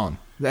alone.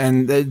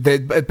 And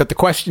but the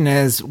question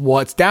is,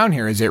 what's down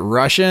here? Is it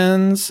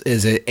Russians?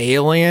 Is it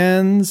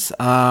aliens?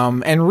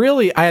 And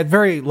really, I had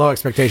very low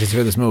expectations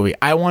for this movie.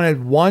 I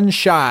wanted one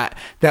shot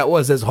that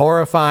was as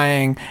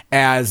horrifying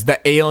as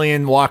the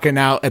alien walking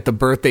out at the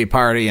birthday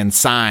party in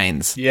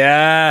Signs.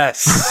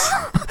 Yes.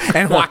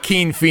 And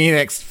Joaquin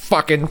Phoenix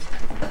fucking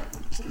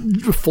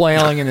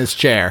flailing in his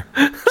chair.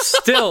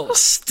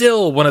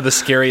 Still one of the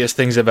scariest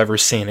things I've ever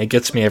seen. It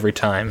gets me every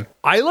time.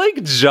 I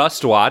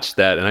just watched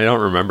that, and I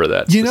don't remember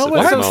that. You know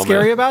what's so moment.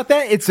 scary about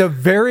that? It's a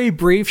very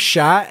brief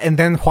shot, and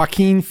then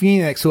Joaquin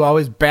Phoenix, who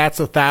always bats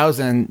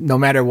 1,000 no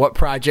matter what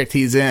project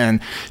he's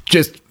in,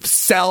 just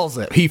sells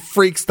it. He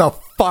freaks the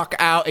fuck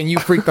out, and you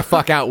freak the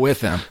fuck out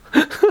with him.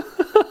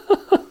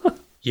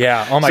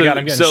 Yeah. Oh my God,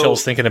 I'm getting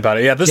chills thinking about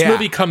it. Yeah, this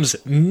movie comes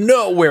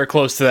nowhere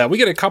close to that. We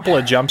get a couple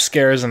of jump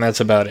scares, and that's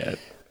about it.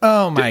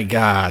 Oh my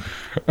God.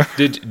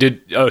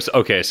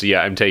 Okay, so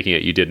yeah, I'm taking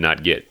it you did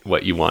not get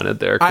what you wanted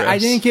there, Chris. I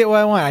didn't get what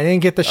I wanted. I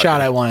didn't get the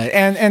shot I wanted.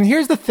 And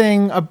here's the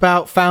thing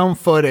about found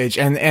footage,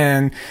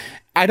 and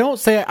I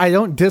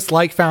don't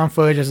dislike found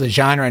footage as a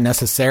genre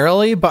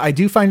necessarily, but I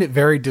do find it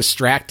very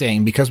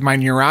distracting because my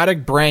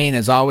neurotic brain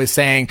is always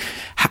saying,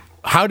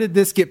 how did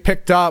this get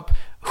picked up?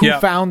 Who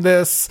found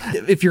this?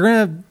 If you're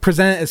going to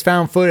present it as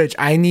found footage,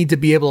 I need to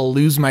be able to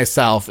lose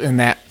myself in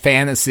that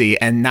fantasy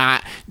and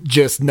not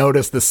just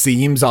notice the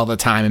seams all the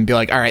time and be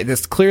like, all right,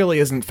 this clearly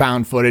isn't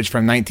found footage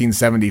from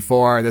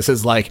 1974. This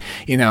is like,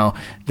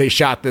 they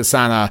shot this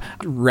on a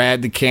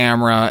red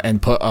camera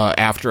and put a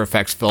After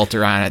Effects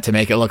filter on it to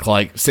make it look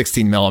like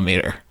 16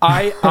 millimeter.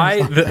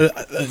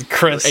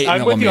 Chris,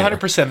 I'm with you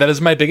 100%. That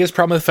is my biggest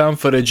problem with found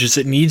footage is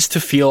it needs to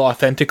feel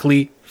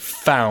authentically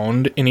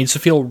found. It needs to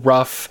feel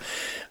rough.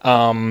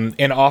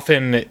 And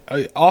often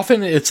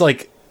it's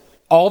like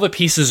all the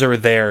pieces are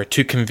there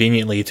too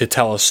conveniently to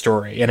tell a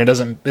story, and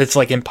it's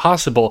like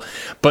impossible.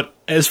 But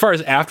as far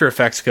as After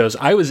Effects goes,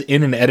 I was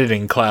in an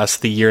editing class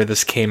the year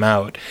this came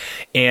out,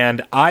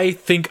 and I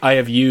think I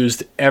have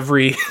used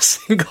every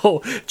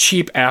single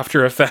cheap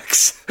After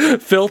Effects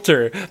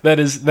filter that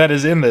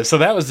is in this. So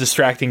that was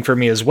distracting for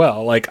me as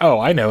well. Like, oh,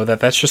 I know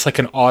that's just like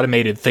an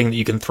automated thing that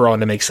you can throw in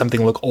to make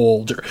something look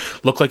old or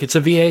look like it's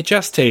a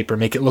VHS tape or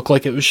make it look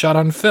like it was shot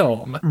on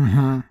film.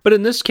 Mm-hmm. But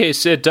in this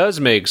case, it does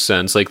make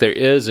sense. Like, there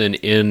is an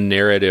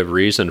in-narrative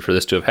reason for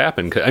this to have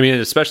happened. I mean,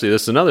 especially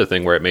this is another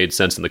thing where it made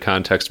sense in the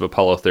context of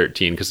Apollo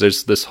 13, because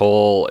there's this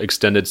whole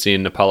extended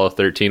scene in Apollo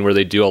 13 where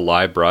they do a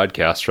live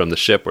broadcast from the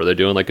ship where they're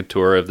doing like a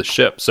tour of the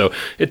ship. So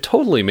it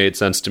totally made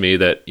sense to me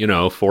that,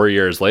 4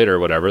 years later or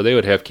whatever, they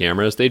would have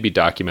cameras. They'd be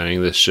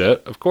documenting this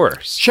shit, of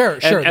course. Sure.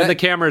 And the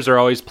cameras are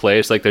always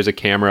placed. Like, there's a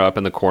camera up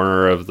in the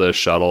corner of the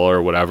shuttle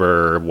or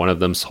whatever. One of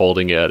them's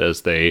holding it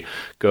as they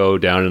go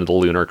down into the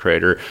lunar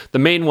crater. The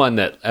main one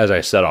that, as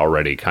I said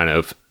already, kind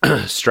of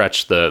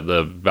stretched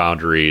the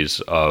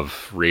boundaries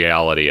of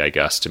reality, I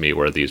guess, to me,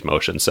 were these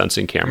motion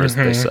sensing cameras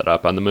that they set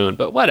up on the moon.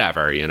 But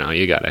whatever,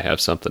 you got to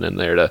have something in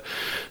there to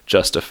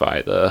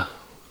justify the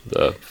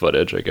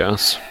footage, I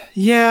guess.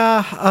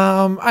 Yeah,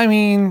 I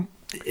mean,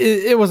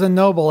 it was a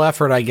noble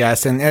effort, I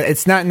guess, and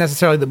it's not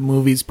necessarily the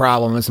movie's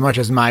problem as much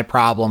as my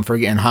problem for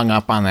getting hung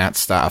up on that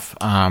stuff.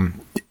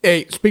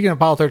 Hey, speaking of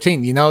Apollo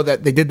 13, you know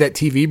that they did that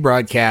TV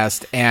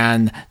broadcast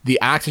and the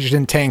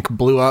oxygen tank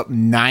blew up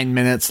 9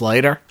 minutes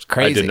later? It's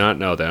crazy. I did not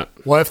know that.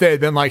 What if they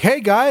had been like,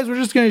 hey guys, we're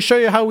just going to show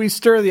you how we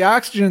stir the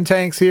oxygen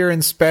tanks here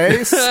in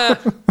space?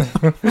 But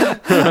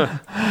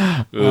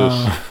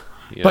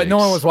no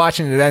one was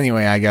watching it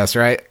anyway, I guess,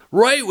 right?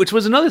 Right, which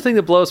was another thing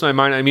that blows my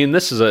mind. I mean,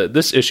 this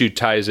issue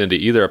ties into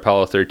either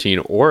Apollo 13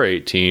 or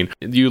 18.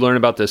 You learn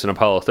about this in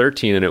Apollo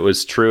 13, and it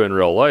was true in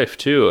real life,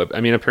 too. I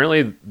mean,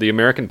 apparently the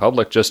American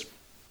public just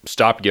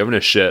stopped giving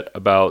a shit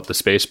about the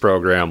space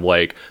program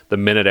like the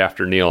minute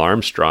after Neil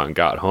Armstrong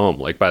got home.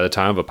 Like, by the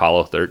time of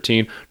Apollo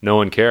 13, no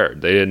one cared.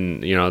 They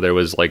didn't, there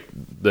was like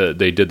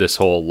they did this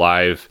whole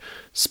live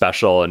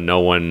special and no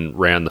one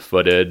ran the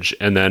footage,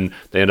 and then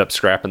they end up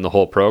scrapping the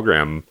whole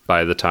program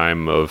by the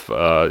time of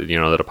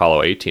that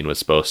Apollo 18 was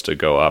supposed to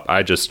go up.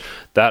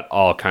 That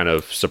all kind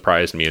of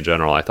surprised me in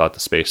general. I thought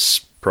the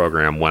space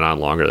program went on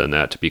longer than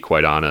that, to be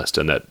quite honest,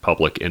 and that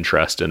public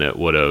interest in it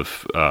would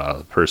have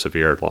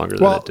persevered longer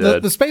than it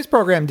did. The space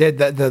program did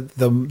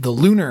the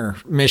lunar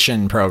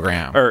mission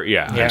program.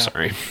 I'm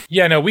sorry.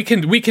 Yeah, no, we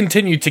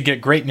continue to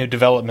get great new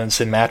developments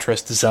in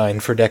mattress design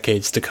for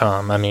decades to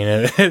come. I mean,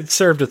 it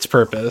served its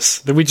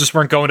purpose. We just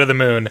weren't going to the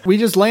moon. We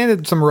just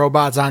landed some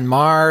robots on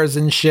Mars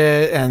and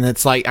shit, and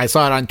it's like, I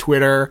saw it on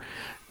Twitter.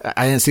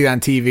 I didn't see it on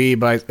TV,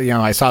 but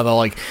I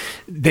saw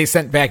they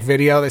sent back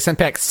video. They sent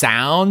back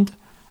sound.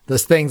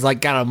 This thing's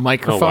like got a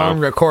microphone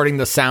recording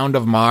the sound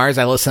of Mars.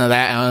 I listened to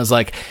that and I was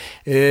like,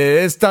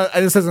 this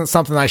isn't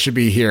something I should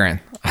be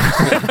hearing.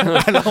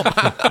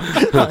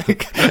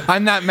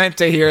 I'm not meant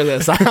to hear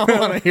this. I don't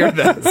want to hear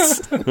this.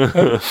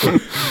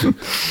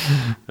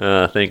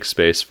 Thanks,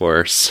 Space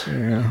Force.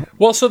 Yeah.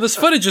 Well, so this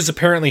footage is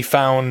apparently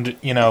found,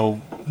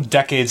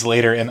 decades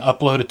later and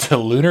uploaded to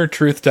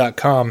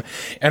lunartruth.com.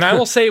 And I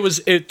will say it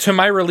was to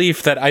my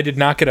relief that I did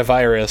not get a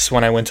virus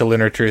when I went to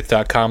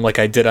lunartruth.com like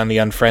I did on the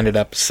Unfriended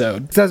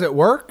episode. Does it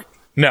work?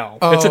 No,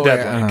 it's a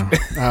dead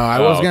link.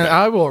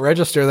 I will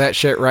register that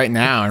shit right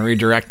now and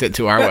redirect it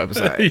to our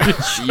website.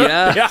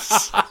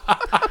 Yes.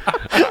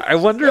 I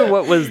wonder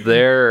what was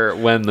there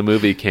when the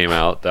movie came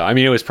out, though. I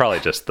mean, it was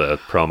probably just the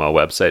promo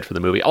website for the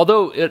movie.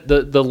 Although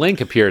the link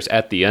appears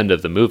at the end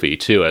of the movie,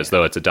 too, as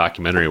though it's a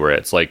documentary where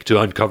it's like, to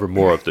uncover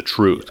more of the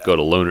truth, go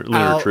to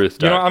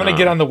lunartruth.com. I'm going to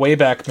get on the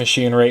Wayback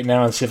Machine right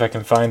now and see if I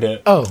can find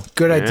it. Oh,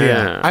 good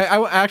idea. I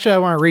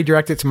want to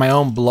redirect it to my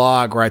own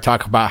blog where I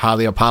talk about how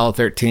the Apollo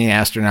 13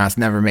 astronauts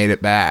never made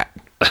it back.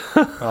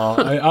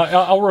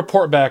 I'll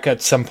report back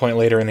at some point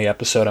later in the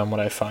episode on what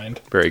I find.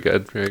 Very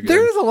good. Very good.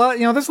 There's a lot,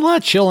 there's a lot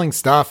of chilling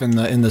stuff in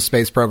the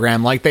space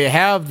program. Like, they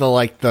have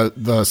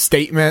the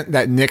statement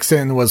that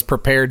Nixon was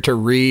prepared to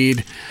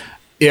read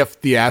if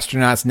the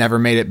astronauts never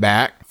made it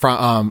back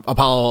from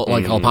Apollo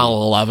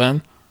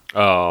 11.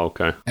 Oh,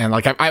 okay. And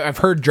I've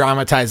heard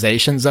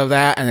dramatizations of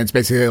that, and it's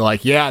basically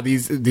like, yeah,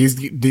 these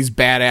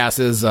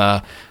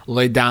badasses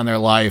laid down their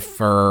life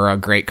for a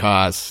great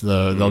cause.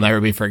 They'll never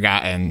be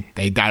forgotten.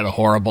 They died a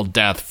horrible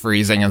death,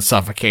 freezing and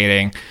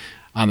suffocating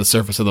on the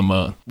surface of the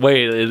moon.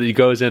 Wait, it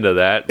goes into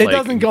that? It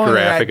doesn't go into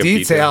that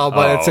detail,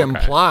 but it's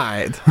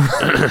implied.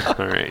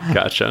 All right,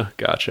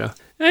 gotcha.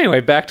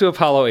 Anyway, back to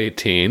Apollo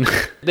 18.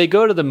 They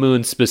go to the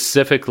moon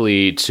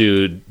specifically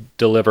to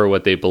deliver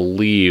what they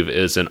believe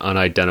is an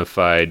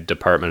unidentified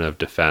Department of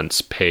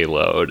Defense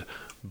payload.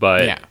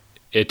 But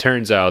it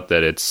turns out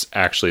that it's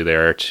actually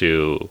there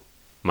to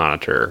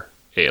monitor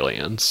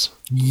aliens.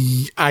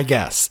 I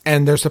guess.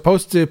 And they're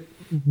supposed to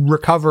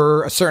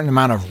recover a certain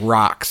amount of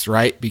rocks,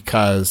 right?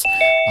 Because,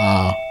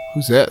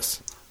 who's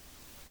this?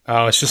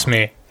 Oh, it's just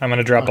me. I'm going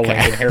to drop a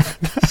link in here for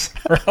this.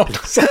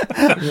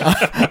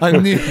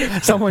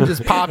 Someone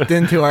just popped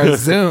into our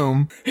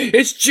Zoom.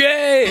 It's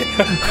Jay!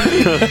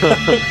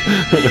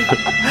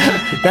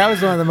 That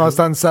was one of the most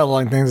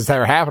unsettling things that's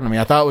ever happened to me.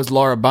 I thought it was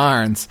Laura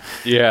Barnes.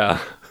 Yeah.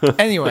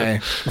 Anyway,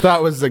 I thought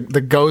it was the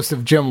ghost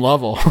of Jim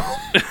Lovell.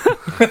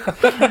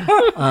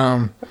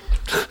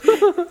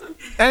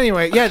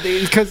 Anyway, yeah,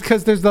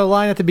 because there's the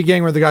line at the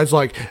beginning where the guy's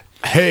like,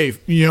 hey,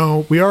 we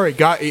already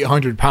got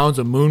 800 pounds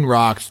of moon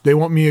rocks. They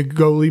want me to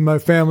go leave my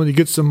family to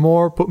get some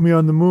more, put me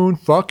on the moon.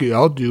 Fuck it,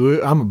 I'll do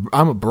it. I'm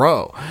a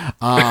bro.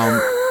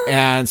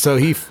 And so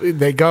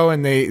they go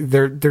and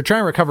they're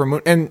trying to recover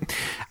moon. And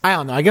I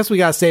don't know. I guess we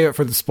gotta save it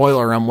for the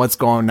spoiler on what's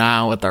going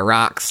on with the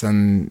rocks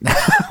and.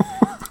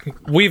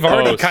 We've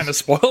already kind of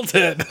spoiled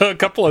it a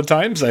couple of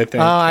times, I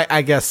think.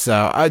 I guess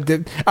so. I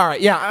did. All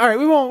right. Yeah. All right.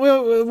 We won't.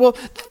 We'll,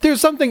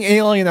 there's something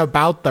alien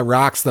about the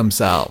rocks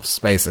themselves,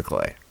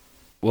 basically.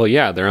 Well,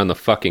 yeah, they're on the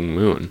fucking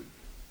moon.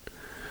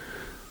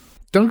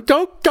 Don't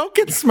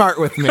get smart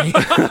with me.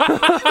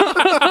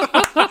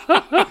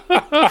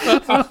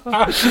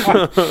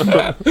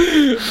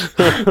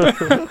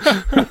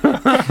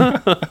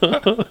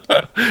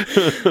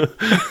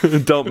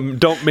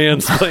 Don't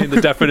mansplain the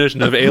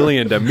definition of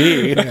alien to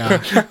me. Yeah.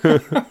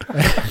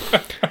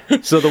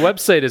 So the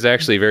website is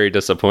actually very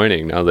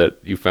disappointing now that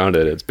you found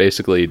it. It's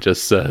basically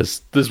just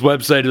says, this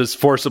website is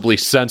forcibly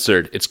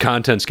censored. Its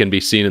contents can be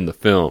seen in the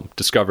film.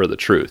 Discover the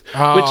truth.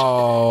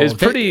 Which is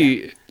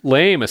pretty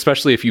lame,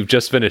 especially if you've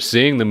just finished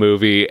seeing the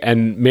movie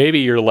and maybe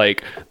you're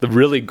like the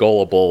really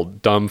gullible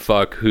dumb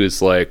fuck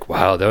who's like,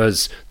 wow, that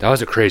was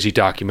a crazy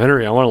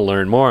documentary, I want to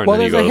learn more. And well,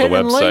 then you go to the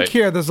hidden website link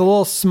here. There's a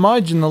little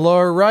smudge in the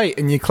lower right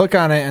and you click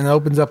on it and it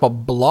opens up a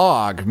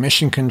blog,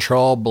 Mission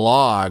Control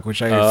blog,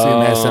 which I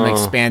assume has some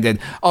expanded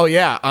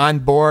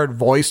onboard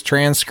voice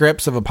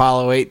transcripts of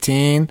Apollo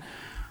 18.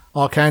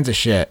 All kinds of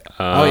shit.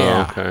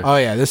 Okay. Oh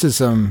yeah, this is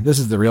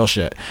the real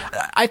shit.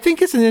 I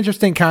think it's an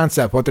interesting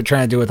concept what they're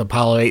trying to do with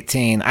Apollo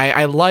 18.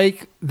 I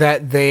like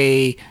that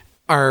they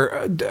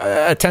are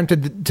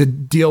attempted to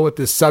deal with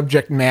this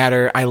subject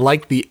matter. I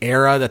like the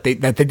era that they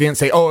didn't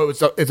say, oh,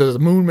 it was a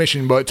moon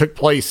mission, but it took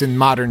place in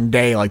modern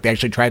day. Like they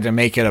actually tried to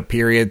make it a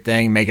period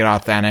thing, make it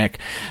authentic.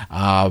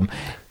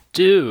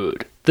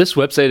 Dude, this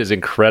website is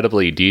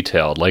incredibly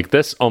detailed. Like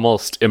this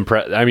almost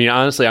I mean,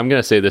 honestly, I'm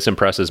going to say this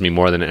impresses me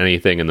more than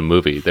anything in the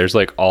movie. There's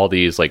like all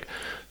these like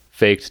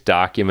faked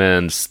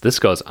documents. This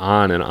goes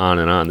on and on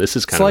and on. This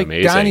is kind of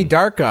amazing. It's like Donnie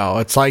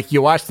Darko. It's like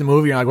you watch the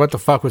movie, you're like, what the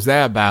fuck was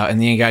that about? And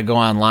then you got to go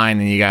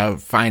online and you got to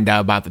find out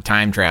about the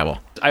time travel.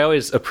 I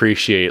always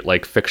appreciate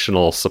like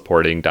fictional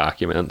supporting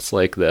documents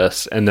like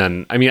this. And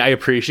then, I mean, I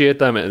appreciate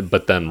them,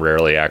 but then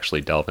rarely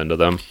actually delve into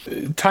them.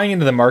 Tying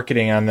into the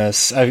marketing on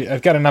this,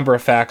 I've got a number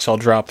of facts I'll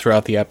drop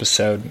throughout the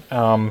episode.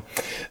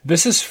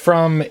 This is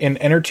from an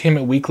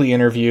Entertainment Weekly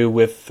interview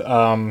with,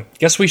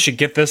 guess we should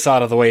get this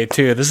out of the way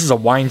too. This is a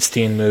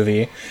Weinstein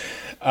movie.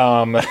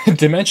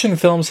 Dimension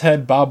Films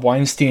head Bob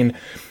Weinstein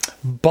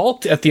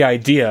balked at the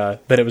idea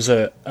that it was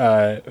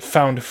a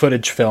found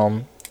footage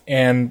film.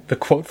 And the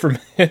quote from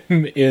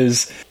him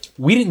is,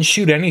 "We didn't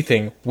shoot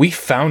anything. We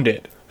found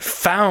it.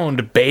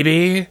 Found,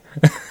 baby."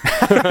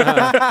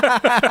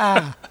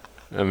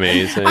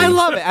 Amazing. I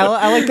love it.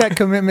 I like that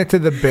commitment to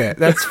the bit.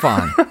 That's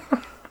fun.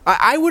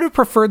 I would have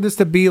preferred this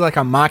to be like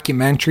a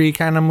mockumentary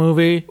kind of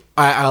movie.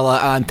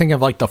 I'm thinking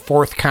of like The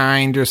Fourth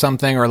Kind or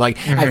something. Or like,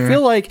 I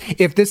feel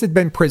like if this had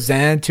been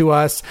presented to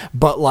us,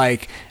 but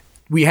like,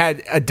 we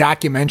had a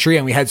documentary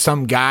and we had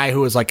some guy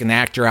who was like an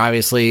actor,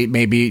 obviously,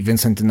 maybe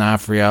Vincent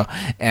D'Onofrio,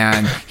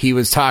 and he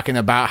was talking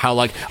about how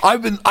like,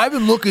 I've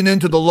been looking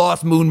into the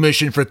Lost Moon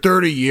mission for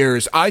 30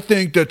 years. I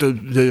think that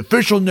the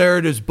official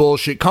narrative is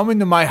bullshit. Come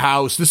into my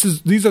house.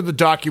 These are the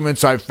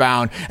documents I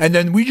found, and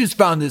then we just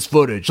found this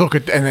footage. Look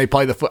at, and they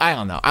play the I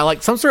don't know. I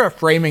like some sort of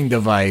framing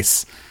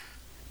device.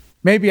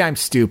 Maybe I'm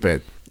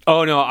stupid.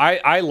 Oh, no,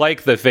 I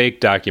like the fake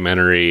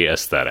documentary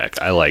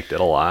aesthetic. I liked it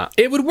a lot.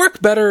 It would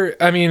work better.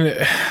 I mean,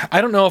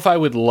 I don't know if I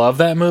would love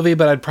that movie,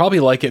 but I'd probably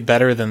like it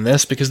better than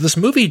this because this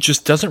movie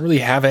just doesn't really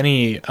have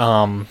any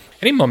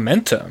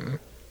momentum.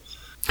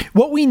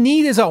 What we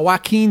need is a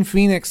Joaquin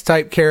Phoenix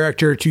type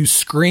character to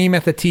scream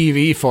at the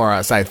TV for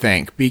us, I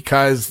think,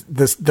 because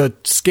the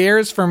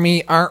scares for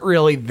me aren't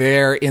really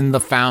there in the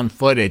found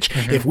footage.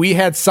 Mm-hmm. If we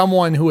had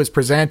someone who was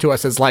presented to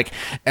us as like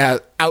an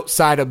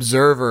outside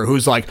observer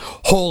who's like,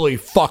 holy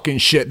fucking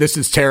shit, this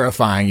is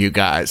terrifying, you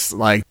guys.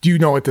 Like, do you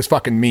know what this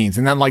fucking means?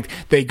 And then like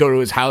they go to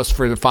his house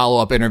for the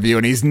follow-up interview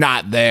and he's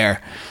not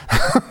there.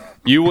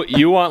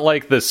 You want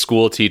like the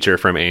school teacher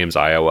from Ames,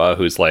 Iowa,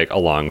 who's like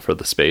along for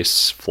the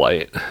space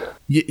flight.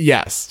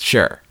 Yes,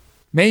 sure.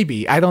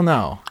 Maybe. I don't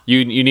know.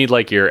 You need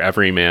like your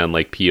everyman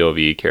like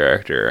POV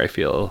character, I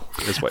feel,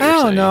 is what you're saying.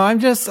 I don't know.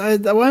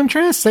 What I'm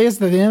trying to say is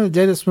that at the end of the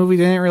day, this movie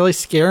didn't really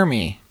scare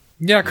me.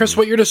 Yeah, Chris,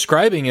 what you're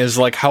describing is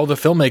like how the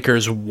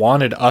filmmakers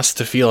wanted us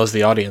to feel as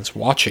the audience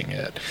watching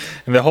it.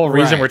 And the whole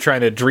reason we're trying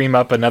to dream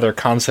up another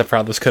concept for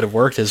how this could have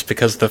worked is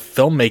because the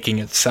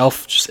filmmaking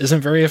itself just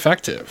isn't very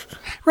effective.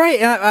 Right,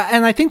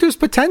 and I think there's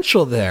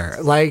potential there.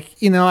 Like,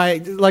 you know, I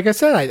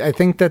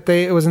think that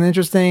it was an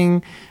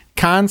interesting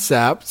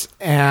concept,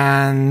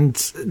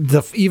 and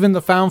even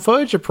the found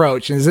footage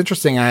approach is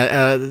interesting.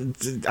 I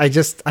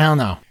don't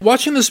know.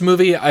 Watching this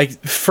movie,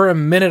 for a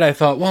minute I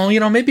thought, well, you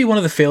know, maybe one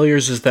of the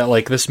failures is that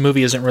like this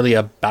movie isn't really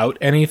about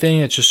anything.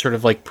 It's just sort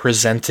of like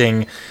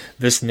presenting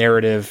this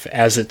narrative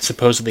as it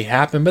supposedly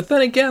happened. But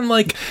then again,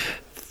 like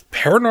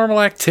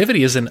Paranormal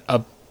Activity isn't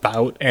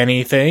about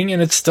anything,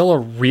 and it's still a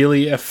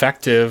really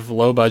effective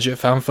low budget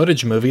found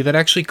footage movie that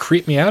actually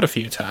creeped me out a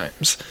few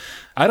times.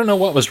 I don't know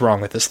what was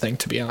wrong with this thing,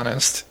 to be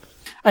honest.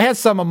 I had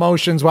some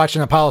emotions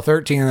watching Apollo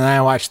 13, and then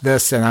I watched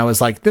this, and I was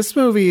like, this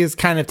movie is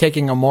kind of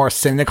taking a more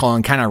cynical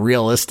and kind of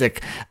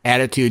realistic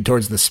attitude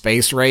towards the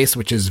space race,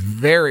 which is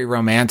very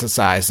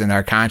romanticized in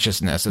our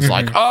consciousness. It's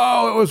like,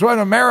 oh, it was when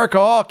America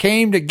all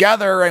came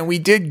together and we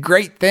did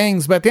great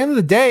things. But at the end of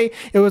the day,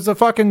 it was a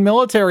fucking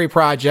military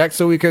project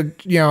so we could,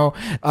 you know,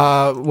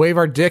 wave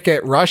our dick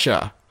at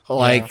Russia.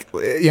 Like,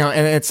 you know,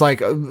 and it's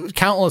like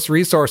countless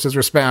resources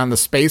were spent on the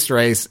space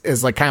race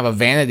is like kind of a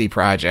vanity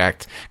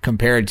project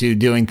compared to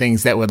doing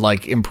things that would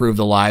like improve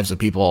the lives of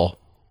people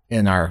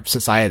in our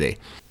society.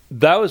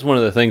 That was one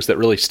of the things that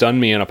really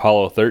stunned me in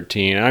Apollo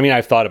 13. I mean,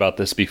 I've thought about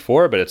this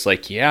before, but it's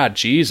like, yeah,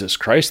 Jesus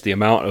Christ, the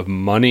amount of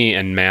money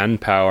and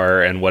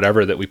manpower and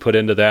whatever that we put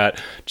into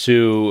that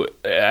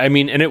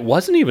and it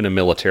wasn't even a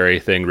military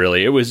thing,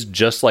 really. It was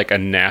just like a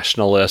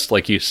nationalist,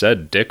 like you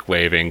said, dick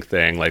waving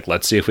thing. Like,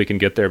 let's see if we can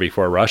get there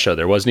before Russia.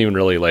 There wasn't even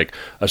really like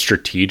a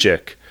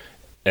strategic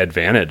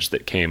advantage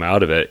that came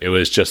out of it. It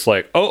was just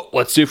like, oh,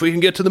 let's see if we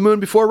can get to the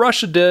moon before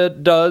Russia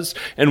does.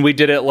 And we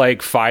did it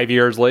like 5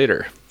 years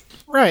later.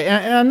 Right,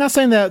 and I'm not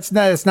saying that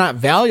it's not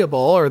valuable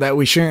or that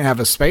we shouldn't have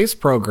a space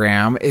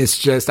program. It's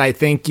just I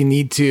think you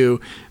need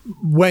to,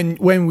 when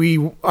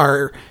we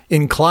are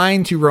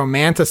inclined to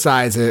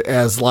romanticize it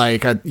as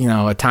like a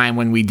time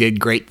when we did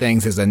great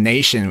things as a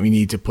nation, we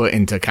need to put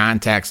into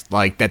context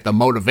like that the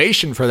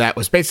motivation for that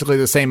was basically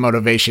the same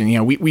motivation. You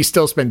know, we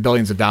still spend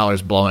billions of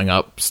dollars blowing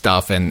up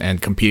stuff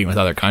and competing with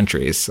other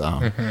countries.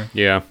 So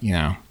yeah, you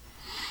know,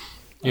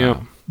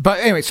 yeah.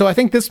 But anyway, so I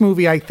think this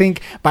movie,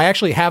 by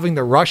actually having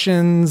the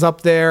Russians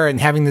up there and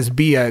having this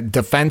be a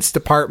Defense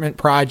Department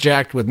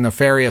project with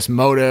nefarious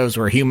motives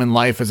where human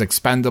life is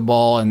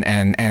expendable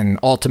and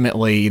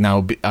ultimately, you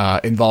know,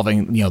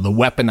 involving, you know, the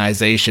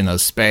weaponization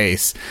of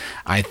space,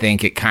 I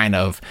think it kind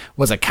of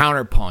was a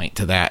counterpoint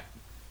to that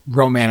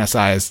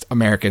romanticized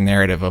American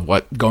narrative of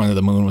what going to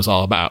the moon was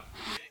all about.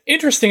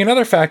 Interesting.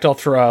 Another fact I'll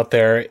throw out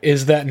there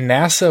is that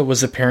NASA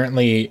was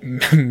apparently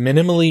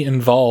minimally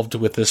involved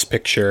with this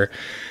picture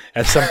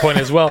at some point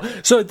as well.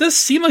 So it does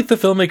seem like the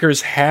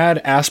filmmakers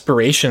had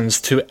aspirations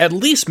to at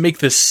least make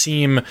this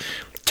seem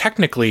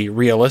technically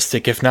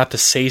realistic, if not to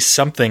say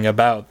something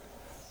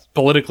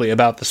politically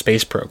about the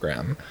space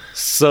program.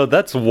 So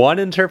that's one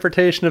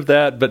interpretation of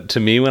that, but to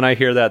me when I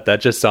hear that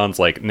just sounds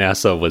like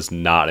NASA was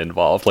not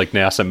involved. Like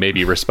NASA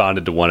maybe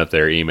responded to one of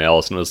their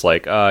emails and was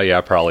like, oh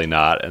yeah, probably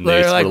not. And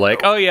they were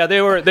like, oh yeah,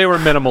 they were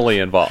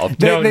minimally involved.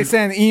 They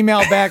sent an email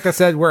back that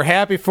said, we're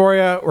happy for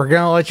you, we're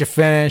gonna let you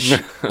finish.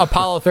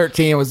 Apollo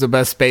 13 was the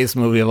best space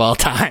movie of all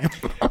time.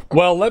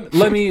 Well,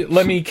 let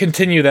me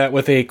continue that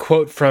with a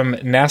quote from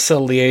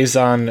NASA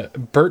liaison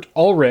Bert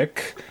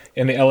Ulrich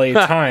in the LA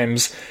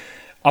Times.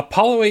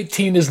 Apollo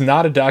 18 is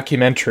not a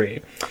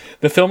documentary.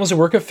 The film is a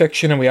work of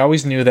fiction, and we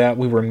always knew that.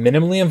 We were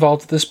minimally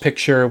involved with this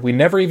picture. We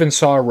never even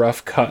saw a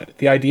rough cut.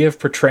 The idea of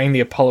portraying the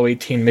Apollo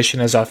 18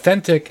 mission as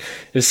authentic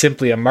is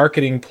simply a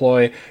marketing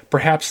ploy.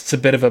 Perhaps it's a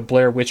bit of a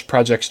Blair Witch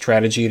Project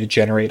strategy to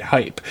generate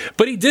hype.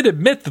 But he did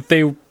admit that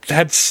they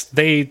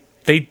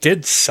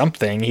did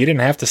something. He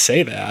didn't have to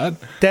say that.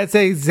 That's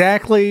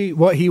exactly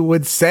what he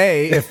would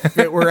say if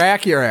it were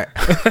accurate.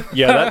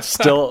 Yeah,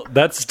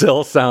 that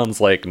still sounds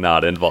like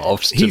not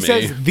involved to me. He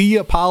says the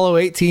Apollo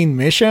 18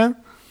 mission.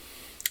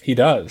 He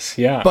does,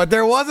 yeah. But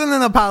there wasn't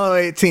an Apollo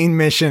 18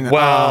 mission.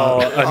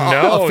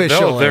 No,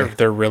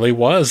 there really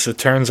was. It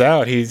turns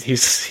out he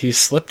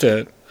slipped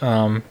it.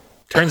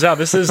 Turns out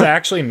this is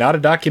actually not a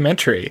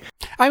documentary.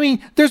 I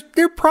mean,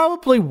 there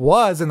probably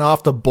was an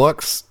off the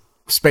books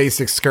space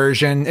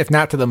excursion, if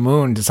not to the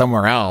moon, to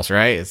somewhere else,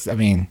 right?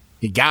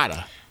 You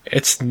gotta.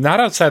 It's not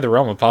outside the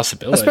realm of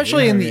possibility.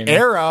 Especially in the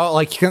era,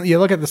 like you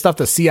look at the stuff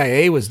the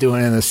CIA was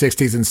doing in the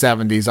 60s and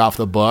 70s off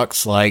the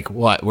books, like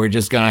what? We're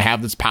just going to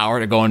have this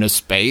power to go into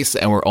space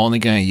and we're only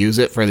going to use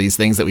it for these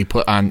things that we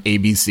put on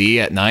ABC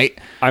at night.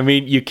 I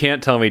mean, you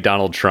can't tell me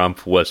Donald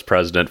Trump was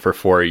president for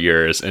 4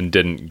 years and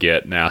didn't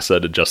get NASA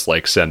to just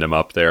like send him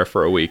up there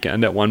for a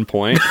weekend at one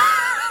point.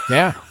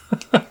 Yeah.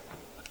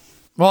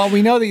 Well,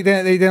 we know that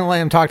they didn't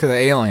let him talk to the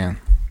alien.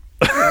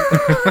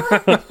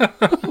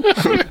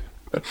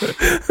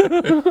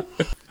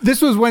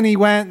 This was when he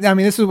went. I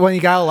mean, this is when he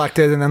got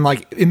elected, and then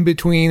like in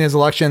between his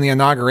election and the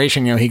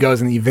inauguration, he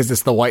goes and he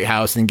visits the White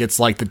House and gets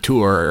like the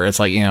tour. It's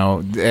like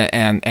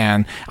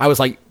and I was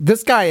like,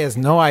 this guy has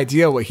no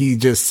idea what he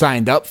just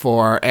signed up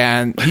for,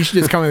 and he should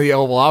just come to the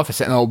Oval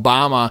Office. And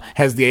Obama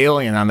has the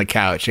alien on the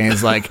couch, and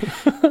he's like,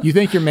 "You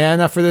think you're man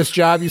enough for this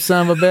job, you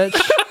son of a bitch?"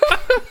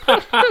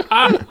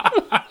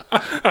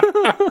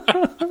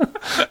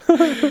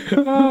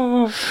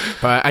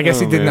 But I guess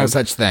he did no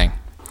such thing.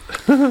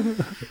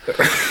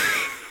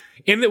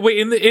 In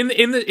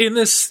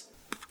this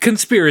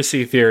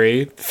conspiracy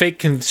theory, fake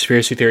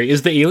conspiracy theory,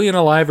 is the alien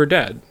alive or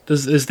dead?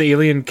 Is the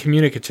alien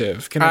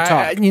communicative? Can it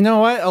talk? You know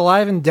what?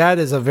 Alive and dead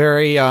is a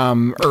very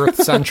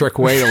Earth-centric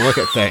way to look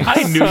at things.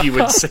 I knew you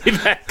would say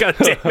that. God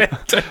damn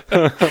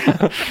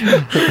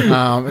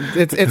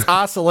it! It's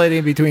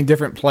oscillating between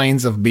different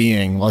planes of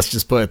being. Let's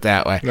just put it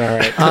that way. All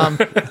right.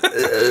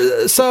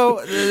 So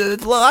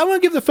I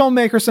want to give the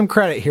filmmaker some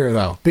credit here,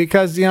 though,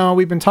 because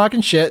we've been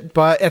talking shit,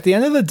 but at the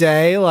end of the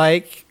day,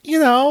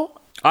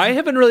 I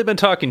haven't really been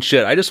talking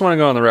shit. I just want to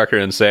go on the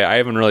record and say I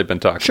haven't really been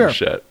talking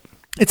shit.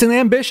 It's an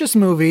ambitious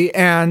movie,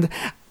 and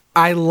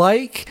I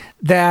like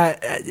that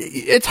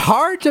it's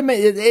hard to make.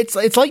 It's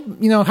like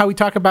how we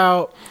talk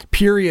about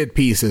period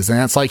pieces,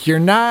 and it's like you're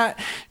not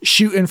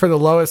shooting for the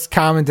lowest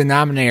common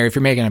denominator if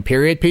you're making a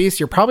period piece.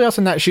 You're probably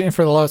also not shooting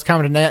for the lowest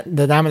common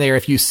denominator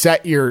if you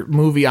set your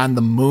movie on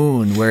the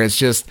moon, where it's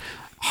just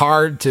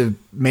hard to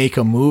make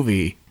a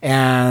movie.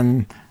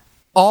 And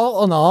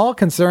all in all,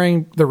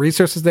 considering the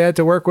resources they had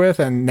to work with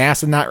and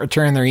NASA not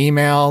returning their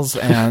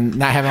emails and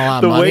not having a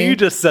lot of money. The way you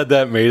just said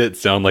that made it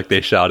sound like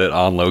they shot it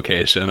on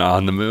location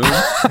on the moon.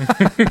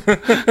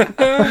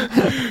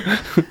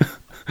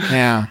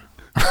 Yeah.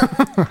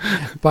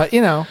 But,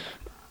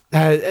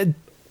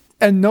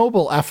 a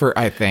noble effort,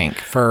 I think,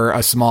 for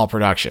a small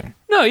production.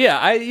 No, yeah,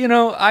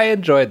 I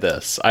enjoyed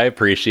this. I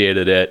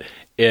appreciated it.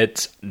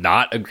 It's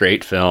not a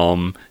great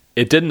film.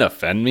 It didn't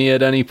offend me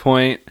at any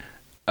point.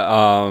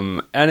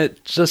 And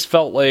it just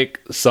felt like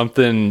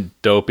something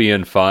dopey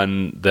and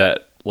fun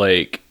that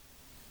like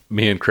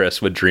me and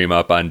Chris would dream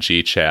up on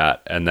GChat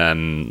and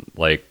then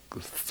like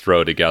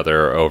throw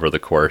together over the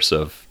course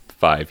of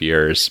 5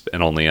 years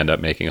and only end up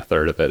making a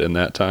third of it in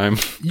that time.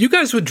 You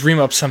guys would dream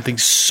up something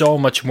so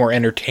much more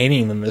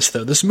entertaining than this,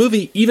 though. This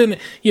movie, even,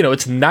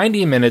 it's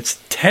 90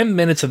 minutes, 10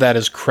 minutes of that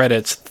is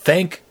credits.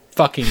 Thank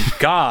fucking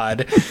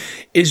God.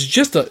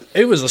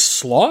 It was a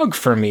slog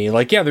for me.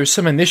 Like, yeah, there's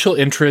some initial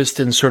interest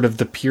in sort of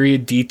the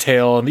period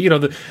detail, and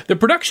the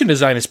production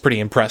design is pretty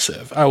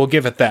impressive. I will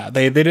give it that.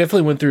 They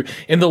definitely went through,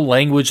 and the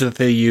language that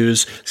they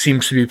use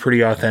seems to be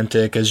pretty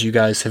authentic, as you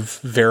guys have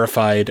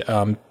verified.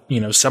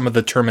 Some of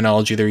the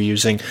terminology they're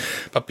using.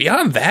 But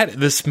beyond that,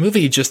 this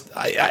movie just,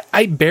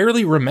 I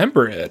barely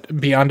remember it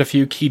beyond a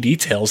few key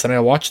details, and I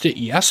watched it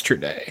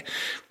yesterday.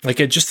 Like,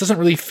 it just doesn't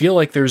really feel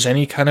like there's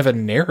any kind of a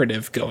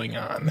narrative going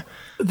on.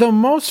 The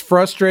most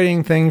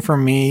frustrating thing for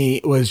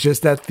me was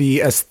just that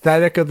the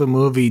aesthetic of the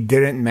movie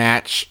didn't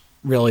match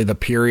really the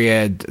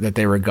period that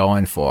they were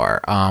going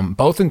for,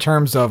 both in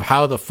terms of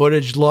how the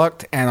footage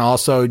looked and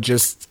also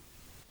just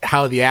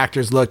how the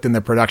actors looked in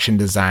the production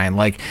design.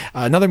 Like,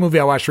 another movie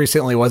I watched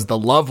recently was The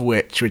Love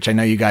Witch, which I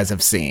know you guys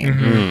have seen.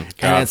 Mm-hmm.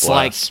 And it's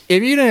like,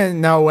 if you didn't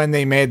know when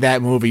they made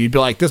that movie, you'd be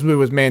like, this movie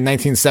was made in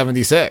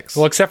 1976.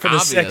 Well, except for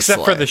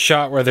the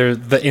shot where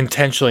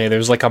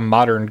there's like a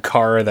modern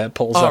car that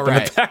pulls up in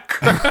the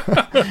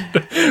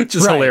background, which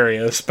is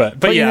hilarious.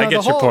 But yeah, I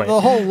get your point.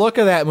 The whole look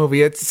of that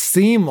movie, it's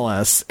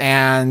seamless,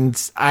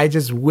 and I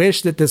just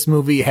wish that this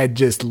movie had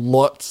just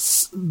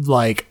looked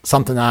like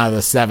something out of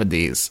the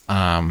 70s.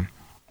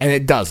 And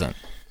it doesn't.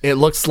 It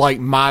looks like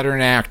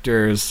modern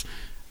actors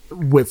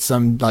with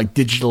some like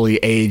digitally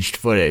aged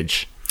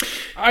footage.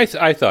 I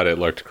thought it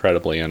looked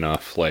credibly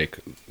enough like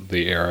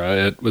the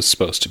era it was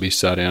supposed to be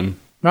set in.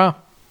 Oh,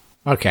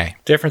 okay.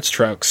 Different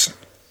strokes.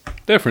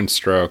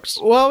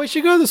 Well, we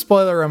should go to the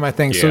spoiler room, I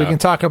think, so we can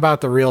talk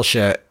about the real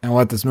shit and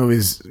what this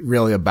movie's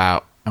really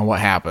about and what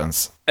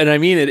happens. And I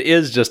mean, it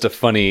is just a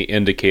funny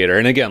indicator.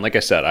 And again, like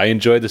I said, I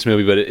enjoyed this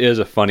movie, but it is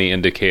a funny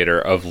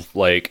indicator of,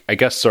 like, I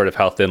guess sort of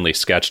how thinly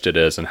sketched it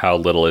is and how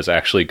little is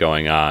actually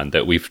going on.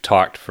 That we've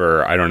talked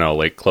for, I don't know,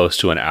 like close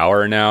to an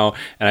hour now.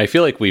 And I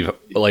feel like we've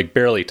like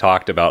barely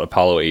talked about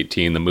Apollo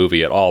 18, the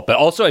movie, at all. But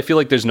also I feel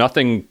like there's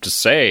nothing to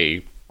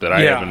say that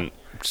I haven't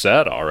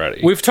said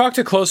already. We've talked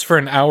to close for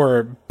an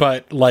hour,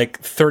 but like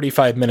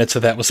 35 minutes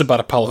of that was about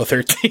Apollo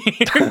 13.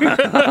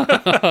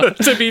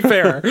 To be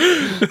fair.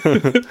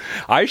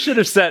 I should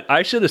have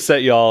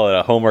set y'all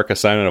a homework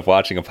assignment of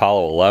watching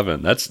Apollo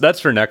 11. That's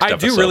for next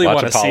episode. I do really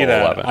want to see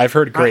that. 11. I've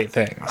heard great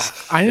things.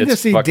 I need to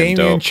see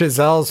Damien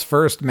Chazelle's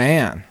First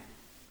Man.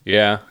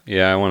 Yeah,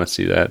 I want to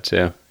see that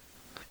too.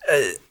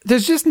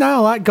 There's just not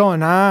a lot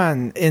going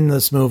on in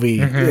this movie.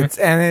 Mm-hmm.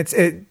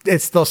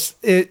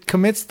 It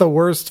commits the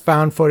worst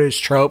found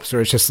footage tropes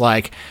where it's just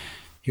like,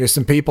 here's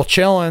some people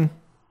chilling,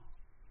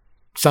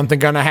 something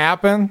gonna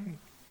happen.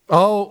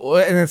 Oh,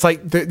 and it's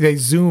like they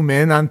zoom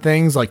in on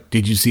things like,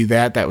 did you see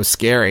that? That was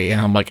scary. And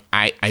I'm like,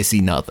 I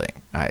see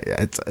nothing.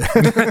 Yeah,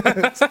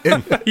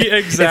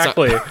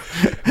 exactly.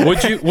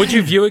 Would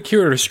you view it,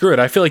 cure it, or screw it?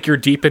 I feel like you're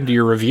deep into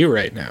your review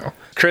right now.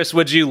 Chris,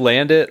 would you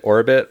land it,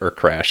 orbit, or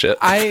crash it?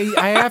 I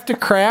have to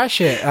crash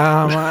it,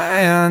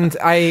 and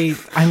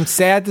I'm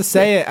sad to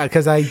say it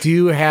because I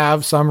do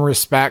have some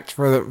respect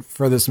for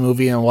this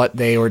movie and what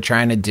they were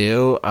trying to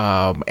do,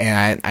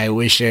 and I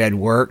wish it had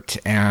worked.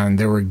 And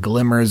there were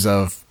glimmers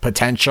of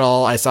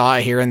potential I saw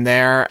here and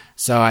there.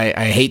 So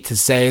I hate to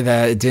say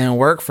that it didn't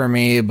work for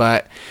me,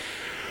 but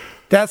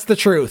that's the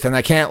truth, and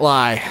I can't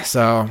lie.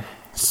 So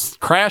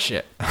crash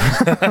it.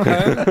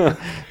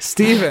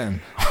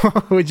 Steven,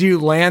 would you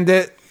land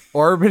it,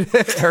 orbit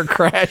it, or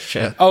crash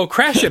it? Oh,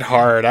 crash it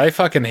hard. I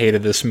fucking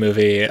hated this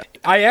movie.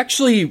 I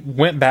actually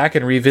went back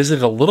and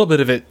revisited a little bit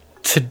of it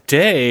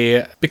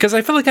today because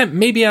I felt like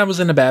maybe I was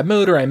in a bad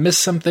mood or I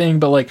missed something,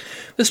 but like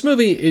this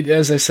movie,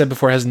 as I said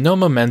before, has no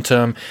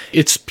momentum.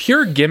 It's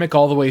pure gimmick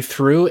all the way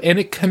through, and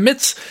it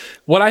commits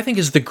what I think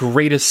is the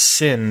greatest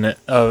sin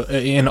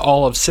in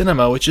all of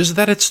cinema, which is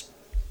that it's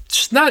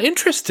just not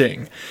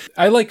interesting.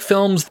 I like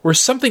films where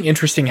something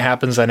interesting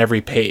happens on every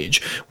page,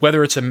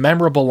 whether it's a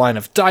memorable line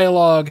of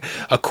dialogue,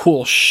 a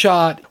cool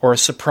shot, or a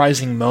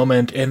surprising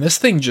moment, and this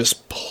thing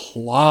just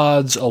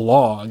plods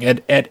along.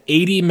 At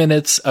 80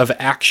 minutes of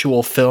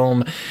actual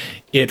film,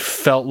 it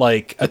felt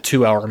like a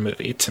 2-hour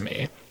movie to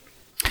me.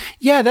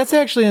 Yeah, that's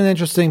actually an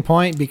interesting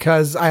point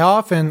because I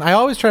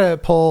always try to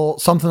pull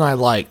something I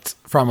liked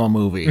from a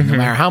movie. No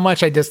matter how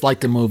much I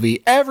disliked a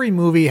movie, every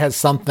movie has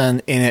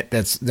something in it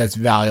that's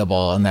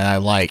valuable and that I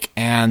like.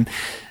 And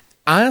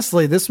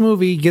honestly, this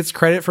movie gets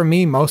credit from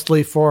me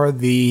mostly for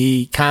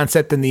the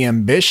concept and the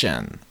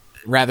ambition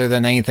rather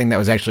than anything that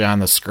was actually on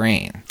the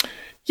screen.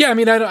 Yeah, I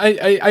mean,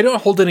 I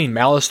don't hold any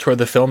malice toward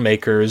the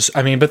filmmakers.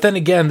 I mean, but then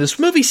again, this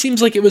movie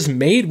seems like it was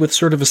made with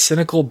sort of a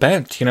cynical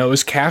bent. You know, it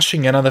was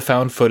cashing in on the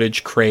found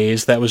footage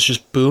craze that was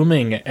just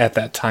booming at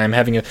that time,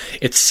 having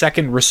its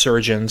second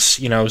resurgence,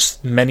 you know,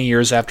 many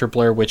years after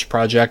Blair Witch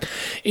Project.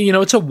 You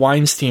know, it's a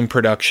Weinstein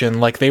production.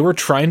 Like, they were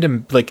trying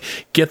to, like,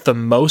 get the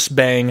most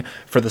bang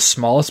for the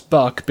smallest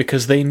buck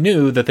because they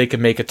knew that they could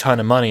make a ton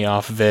of money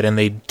off of it, and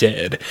they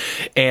did.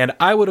 And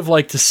I would have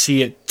liked to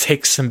see it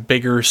take some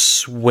bigger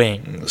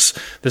swings.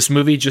 This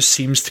movie just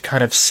seems to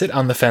kind of sit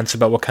on the fence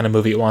about what kind of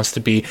movie it wants to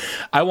be.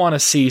 I want to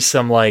see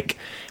some, like,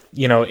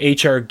 you know,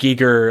 H.R.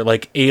 Giger,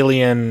 like,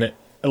 alien,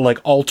 like,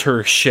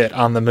 alter shit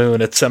on the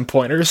moon at some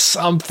point or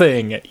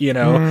something, you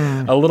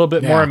know, a little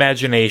bit more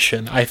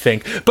imagination, I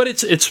think. But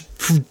it's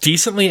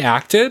decently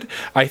acted.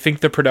 I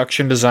think the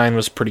production design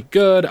was pretty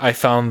good. I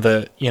found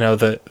the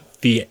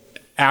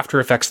After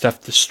Effects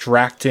stuff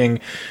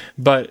distracting,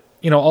 but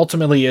you know,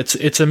 ultimately,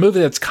 it's a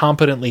movie that's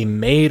competently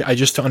made. I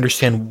just don't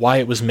understand why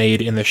it was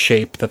made in the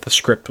shape that the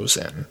script was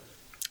in.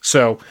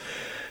 So,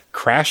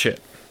 crash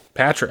it,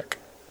 Patrick.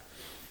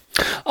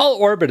 I'll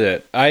orbit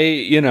it.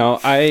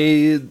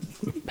 I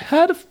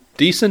had a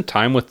decent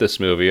time with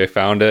this movie. I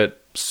found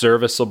it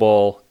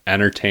serviceable,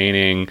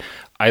 entertaining.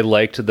 I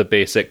liked the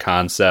basic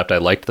concept. I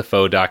liked the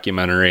faux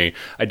documentary.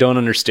 I don't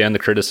understand the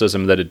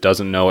criticism that it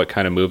doesn't know what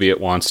kind of movie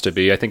it wants to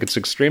be. I think it's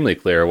extremely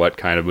clear what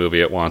kind of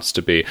movie it wants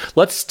to be.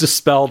 Let's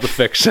dispel the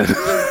fiction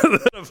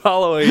that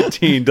Apollo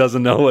 18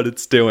 doesn't know what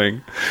it's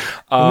doing. It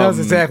knows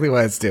exactly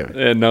what it's doing.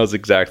 It knows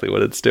exactly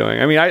what it's doing.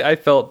 I mean,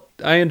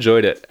 I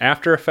enjoyed it.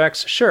 After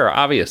Effects, sure,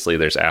 obviously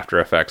there's After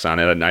Effects on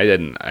it,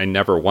 and I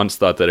never once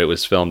thought that it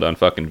was filmed on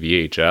fucking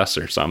VHS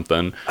or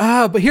something.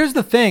 But here's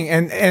the thing,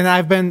 and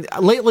I've been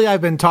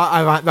spending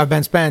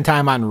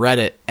time on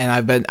Reddit, and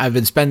I've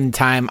been spending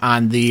time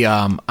on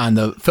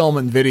the film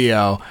and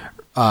video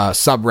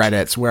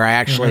subreddits where I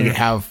actually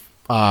have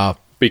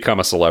become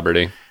a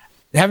celebrity.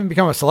 I haven't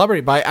become a celebrity,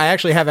 but I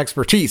actually have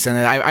expertise, and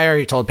I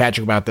already told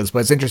Patrick about this, but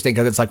it's interesting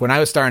because it's like when I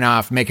was starting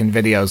off making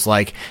videos,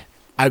 like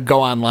I'd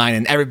go online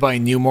and everybody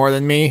knew more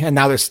than me, and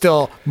now there's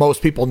still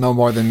most people know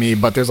more than me,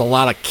 but there's a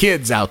lot of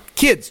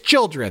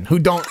children who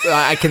don't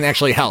I can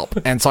actually help,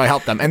 and so I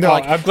help them, and they're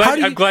like,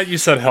 I'm glad you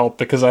said help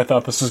because I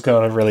thought this was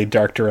going a really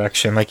dark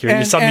direction. Like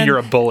you're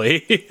a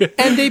bully,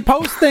 and they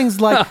post things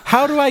like,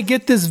 "How do I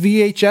get this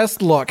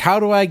VHS look?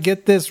 How do I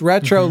get this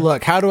retro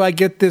look? How do I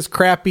get this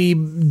crappy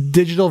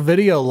digital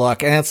video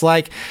look?" And it's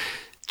like,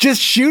 just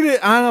shoot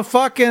it on a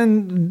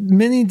fucking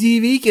mini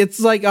DV. It's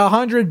like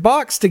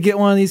 $100 to get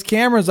one of these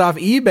cameras off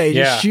eBay.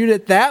 Just shoot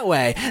it that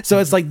way. So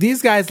it's like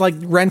these guys like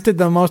rented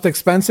the most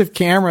expensive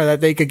camera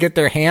that they could get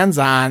their hands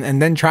on and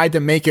then tried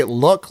to make it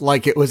look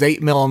like it was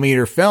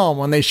 8mm film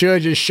when they should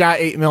have just shot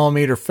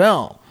 8mm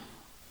film.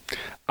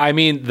 I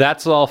mean,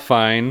 that's all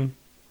fine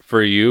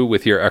for you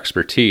with your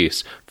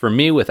expertise. For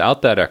me,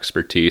 without that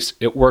expertise,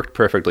 it worked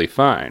perfectly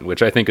fine,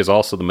 which I think is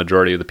also the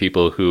majority of the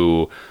people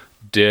who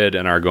did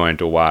and are going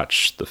to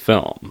watch the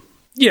film.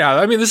 Yeah,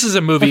 I mean, this is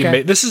a movie.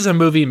 Okay. This is a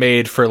movie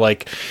made for,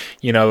 like,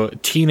 you know,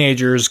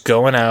 teenagers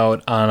going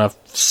out on a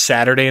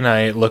Saturday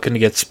night looking to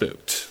get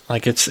spooked.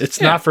 Like, it's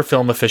not for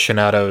film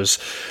aficionados.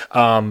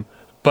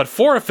 But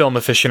for a film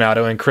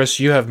aficionado, and Chris,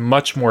 you have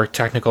much more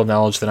technical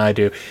knowledge than I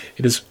do,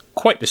 it is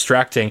quite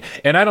distracting.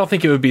 And I don't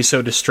think it would be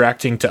so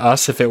distracting to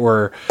us if it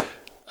were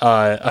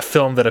a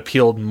film that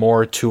appealed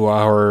more to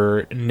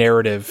our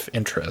narrative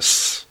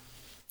interests.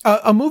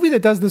 A movie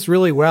that does this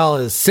really well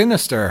is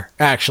Sinister,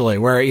 actually,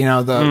 where,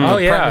 the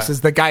premise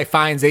is the guy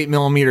finds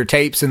 8mm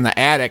tapes in the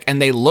attic,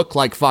 and they look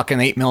like fucking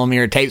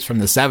 8mm tapes from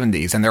the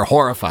 70s, and they're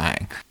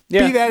horrifying.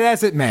 Yeah. Be that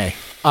as it may.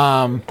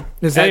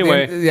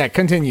 Anyway.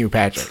 Continue,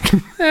 Patrick.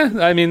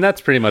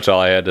 That's pretty much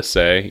all I had to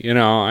say.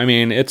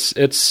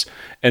 It's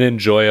an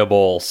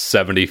enjoyable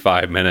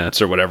 75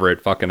 minutes or whatever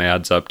it fucking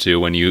adds up to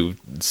when you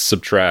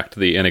subtract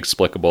the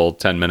inexplicable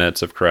 10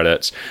 minutes of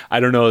credits. I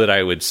don't know that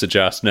I would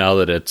suggest now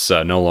that it's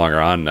no longer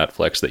on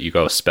Netflix that you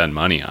go spend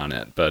money on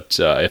it. But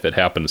if it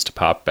happens to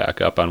pop back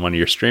up on one of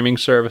your streaming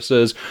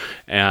services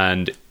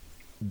and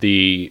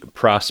the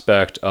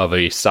prospect of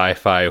a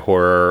sci-fi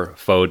horror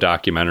faux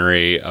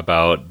documentary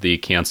about the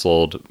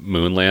canceled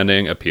moon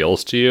landing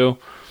appeals to you,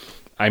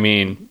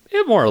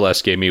 it more or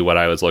less gave me what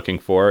I was looking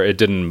for. It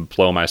didn't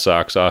blow my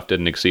socks off,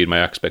 didn't exceed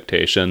my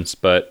expectations,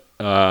 but,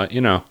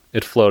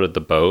 it floated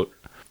the boat.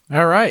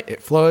 All right,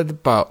 it floated the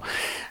boat.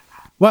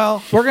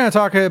 Well, we're going to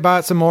talk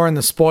about some more in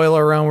the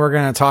spoiler room. We're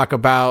going to talk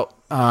about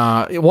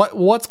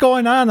what's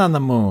going on the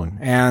moon,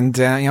 and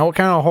what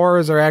kind of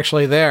horrors are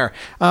actually there.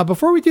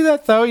 Before we do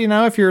that, though,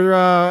 if you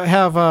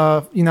have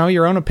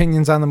your own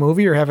opinions on the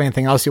movie or have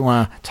anything else you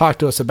want to talk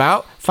to us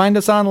about, find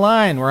us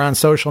online. We're on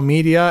social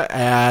media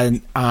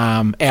and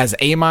as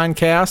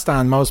Amoncast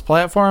on most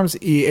platforms,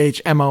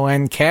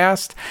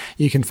 EHMONcast.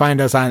 You can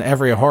find us on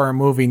every horror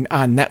movie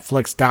on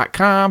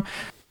Netflix.com.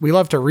 We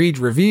love to read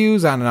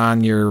reviews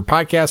on your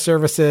podcast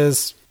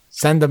services.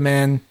 Send them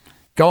in.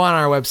 Go on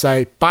our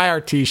website, buy our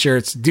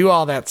t-shirts, do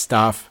all that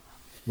stuff.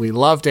 We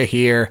love to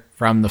hear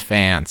from the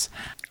fans.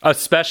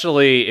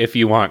 Especially if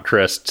you want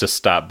Chris to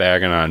stop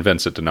bagging on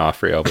Vincent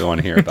D'Onofrio. We want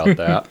to hear about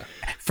that.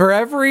 For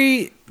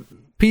every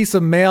piece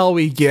of mail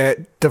we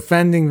get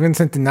defending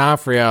Vincent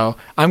D'Onofrio,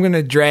 I'm going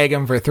to drag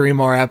him for 3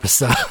 more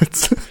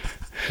episodes.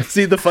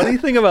 See, the funny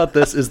thing about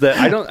this is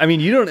that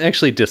you don't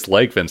actually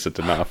dislike Vincent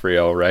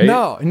D'Onofrio, right?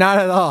 No, not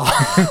at all.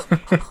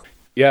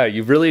 Yeah,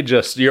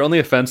 your only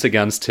offense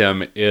against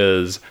him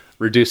is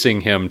reducing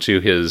him to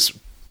his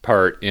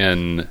part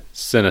in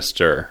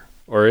Sinister.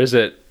 Or is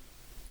it...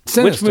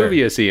 Sinister. Which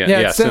movie is he in?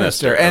 Yeah,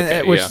 Sinister.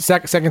 And okay,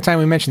 second time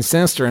we mentioned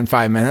Sinister in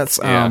 5 minutes.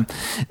 Yeah.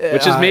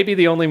 Which is maybe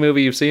the only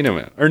movie you've seen him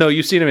in. Or no,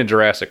 you've seen him in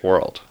Jurassic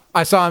World.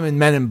 I saw him in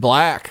Men in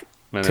Black,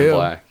 too. In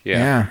Black,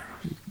 yeah.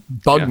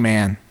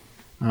 Bugman.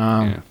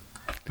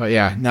 But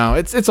yeah, no,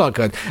 it's all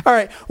good. All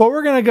right, well,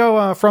 we're gonna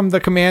go from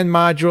the command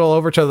module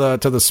over to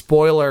the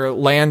spoiler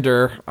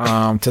lander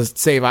to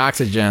save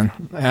oxygen,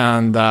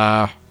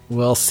 and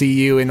we'll see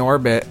you in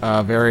orbit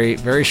very,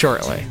 very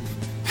shortly.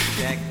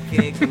 Check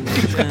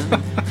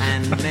ignition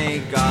and may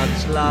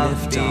God's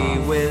love be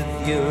with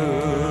you.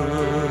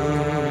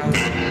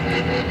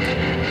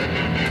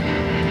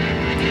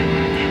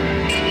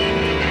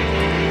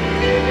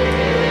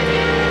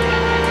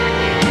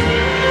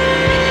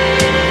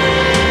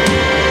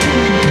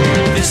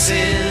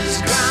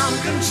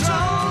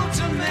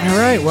 All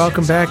right,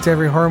 welcome back to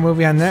Every Horror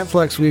Movie on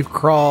Netflix. We've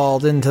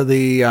crawled into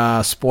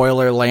the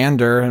spoiler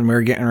lander, and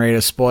we're getting ready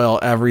to spoil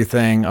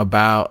everything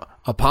about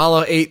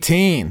Apollo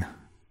 18.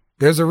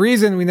 There's a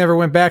reason we never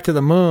went back to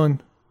the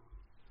moon,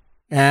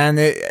 and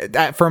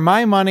for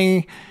my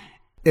money,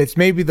 it's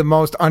maybe the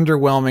most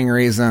underwhelming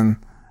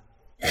reason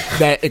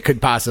that it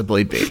could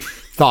possibly be.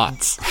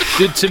 Thoughts?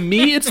 Dude, to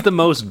me, it's the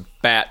most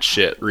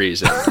batshit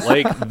reason.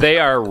 Like, they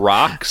are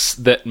rocks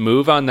that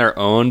move on their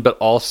own, but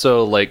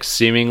also, like,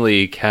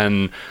 seemingly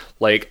can,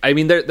 like,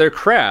 they're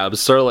crabs,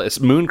 sort of like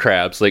moon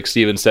crabs, like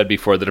Steven said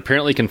before, that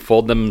apparently can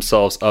fold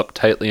themselves up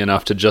tightly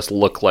enough to just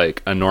look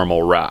like a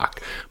normal rock.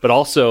 But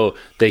also,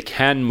 they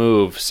can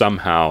move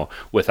somehow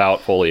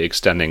without fully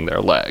extending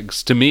their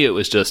legs. To me, it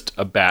was just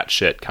a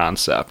batshit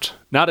concept.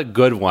 Not a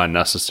good one,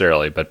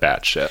 necessarily, but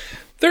batshit.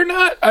 They're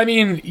not,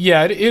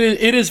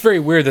 it is very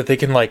weird that they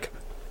can, like,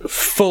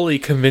 fully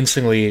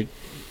convincingly,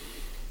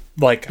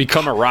 like...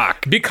 Become a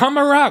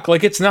rock.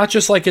 Like, it's not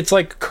just like, it's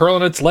like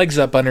curling its legs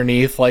up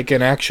underneath like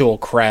an actual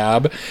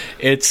crab.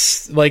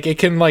 It's like, it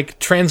can, like,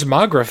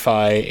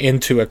 transmogrify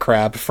into a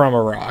crab from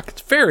a rock.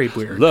 It's very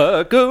weird.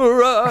 Like a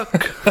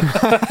rock.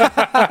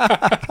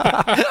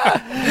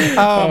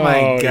 Oh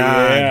my God.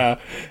 Yeah.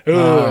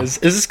 Ooh, is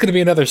this going to be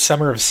another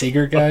Summer of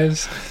Seeger,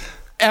 guys?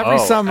 Every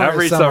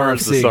summer is the Summer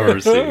of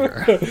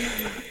Seeger.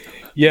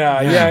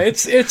 Yeah,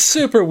 it's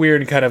super weird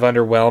and kind of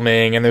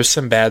underwhelming, and there's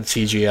some bad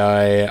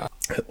CGI.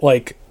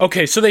 Like,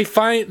 okay, so they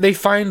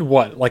find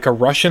what? Like a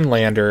Russian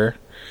lander.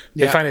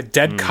 They find a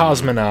dead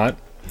cosmonaut.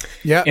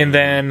 Yeah. And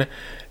then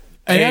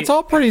that's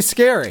all pretty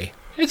scary.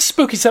 It's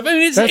spooky stuff. I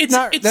mean,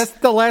 that's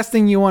the last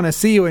thing you want to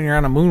see when you're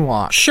on a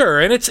moonwalk.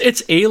 Sure, and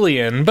it's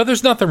alien, but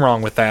there's nothing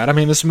wrong with that. I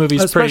mean, this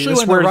movie's especially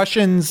when the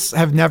Russians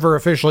have never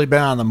officially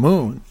been on the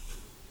moon.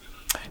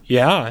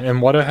 Yeah,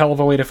 and what a hell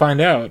of a way to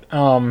find out.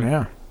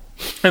 Yeah.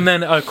 And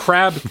then a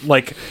crab,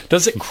 like,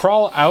 does it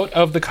crawl out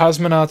of the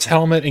cosmonaut's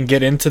helmet and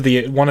get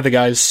into one of the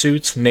guy's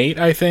suits, Nate,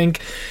 I think,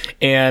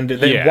 and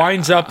then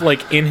winds up,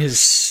 like, in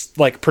his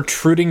like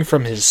protruding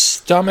from his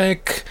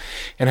stomach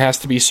and has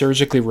to be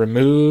surgically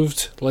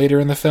removed later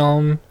in the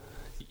film.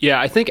 Yeah,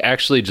 I think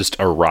actually just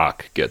a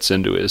rock gets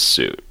into his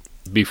suit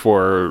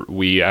before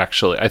we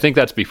actually... I think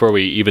that's before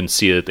we even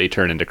see that they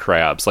turn into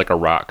crabs. Like a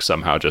rock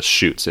somehow just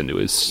shoots into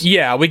his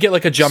Yeah, we get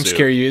like a jump suit.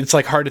 scare. It's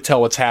like hard to tell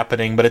what's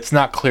happening, but it's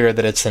not clear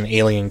that it's an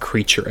alien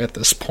creature at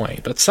this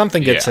point. But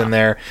something gets in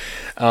there.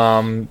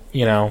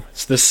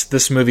 It's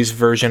this movie's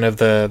version of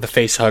the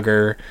face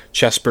hugger,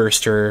 chest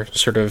burster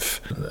sort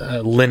of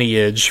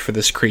lineage for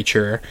this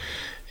creature.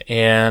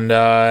 And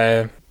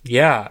I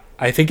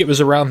think it was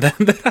around then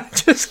that I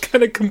just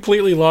kind of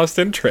completely lost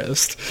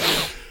interest.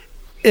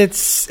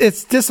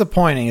 It's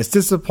disappointing. It's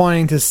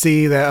disappointing to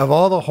see that of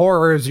all the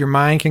horrors your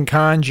mind can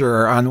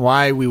conjure on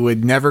why we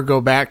would never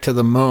go back to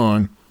the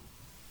moon,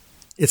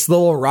 it's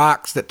little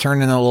rocks that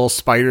turn into little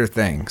spider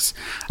things.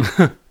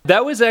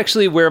 That was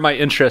actually where my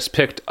interest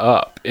picked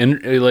up. In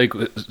like,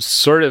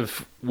 sort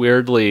of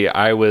weirdly,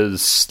 I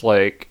was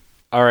like,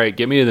 all right,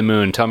 get me to the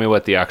moon. Tell me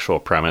what the actual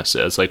premise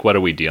is. Like, what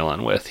are we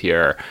dealing with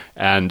here?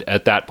 And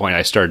at that point,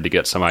 I started to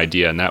get some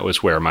idea, and that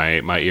was where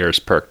my ears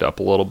perked up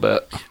a little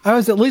bit. I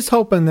was at least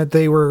hoping that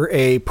they were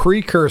a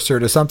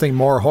precursor to something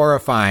more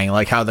horrifying,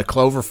 like how the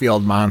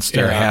Cloverfield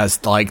monster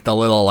has like the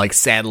little like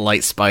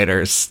satellite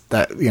spiders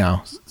that,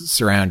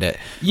 surround it.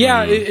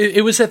 Yeah,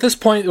 it was at this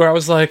point where I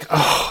was like,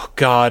 oh,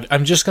 God,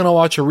 I'm just going to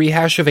watch a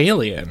rehash of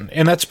Alien.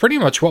 And that's pretty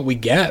much what we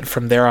get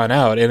from there on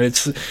out. And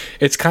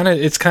it's kind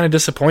of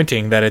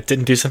disappointing that it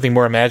didn't do something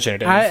more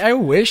imaginative. I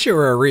wish it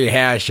were a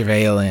rehash of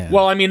Alien.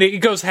 Well, I mean, it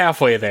goes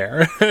halfway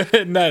there.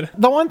 The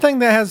one thing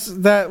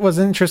that was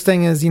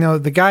interesting is,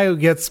 the guy who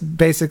gets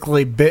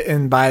basically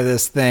bitten by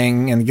this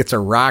thing and gets a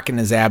rock in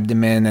his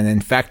abdomen and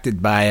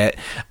infected by it,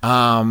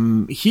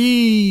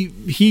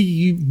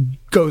 he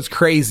goes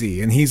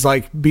crazy and he's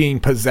like being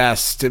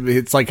possessed.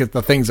 It's like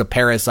the thing's a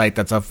parasite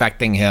that's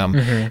affecting him.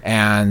 Mm-hmm.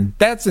 And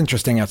that's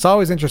interesting. It's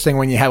always interesting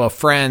when you have a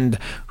friend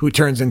who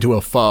turns into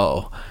a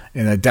foe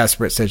in a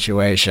desperate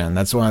situation.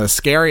 That's one of the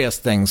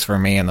scariest things for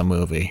me in the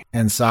movie.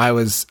 And so I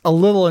was a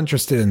little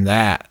interested in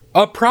that.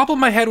 A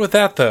problem I had with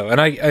that, though,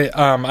 and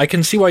I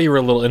can see why you were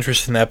a little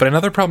interested in that, but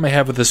another problem I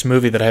have with this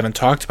movie that I haven't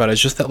talked about is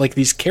just that, like,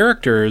 these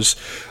characters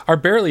are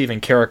barely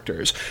even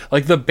characters.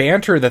 Like, the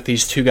banter that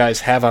these two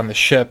guys have on the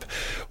ship,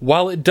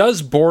 while it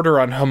does border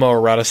on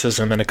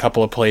homoeroticism in a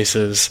couple of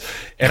places,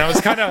 and I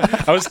was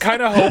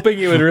kind of hoping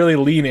you would really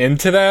lean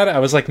into that. I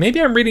was like,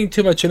 maybe I'm reading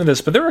too much into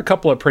this, but there were a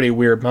couple of pretty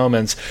weird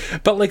moments.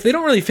 But, like, they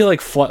don't really feel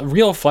like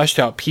real fleshed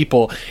out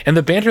people, and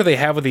the banter they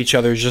have with each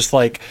other is just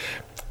like...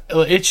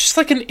 It's just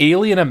like an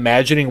alien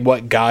imagining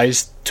what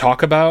guys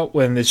talk about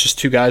when it's just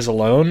two guys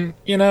alone,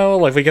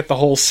 Like we get the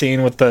whole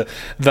scene with the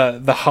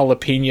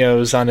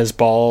jalapenos on his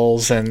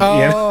balls and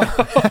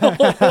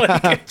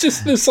like it's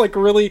just this like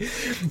really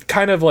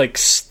kind of like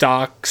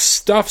stock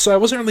stuff. So I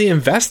wasn't really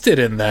invested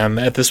in them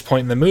at this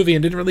point in the movie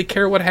and didn't really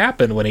care what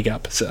happened when he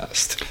got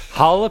possessed.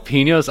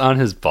 Jalapenos on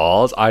his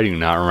balls? I do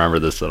not remember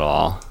this at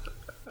all.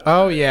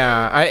 Oh,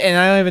 yeah. I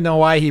don't even know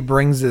why he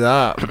brings it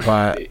up,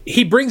 but...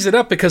 He brings it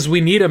up because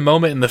we need a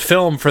moment in the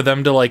film for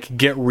them to, like,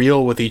 get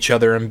real with each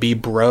other and be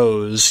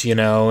bros,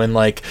 And,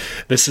 like,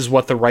 this is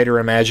what the writer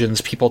imagines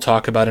people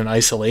talk about in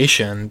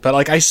isolation. But,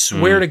 like, I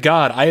swear to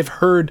God, I have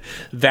heard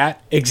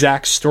that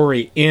exact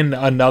story in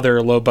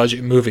another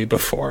low-budget movie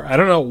before. I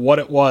don't know what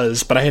it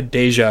was, but I had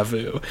deja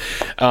vu.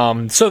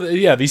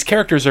 These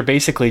characters are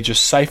basically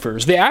just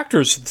ciphers. The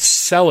actors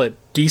sell it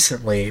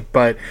decently,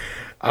 but...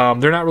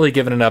 they're not really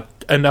given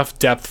enough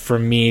depth for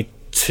me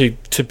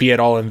to be at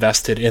all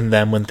invested in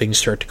them when things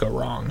start to go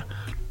wrong.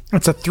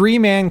 It's a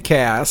 3-man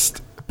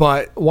cast,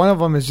 but one of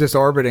them is just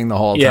orbiting the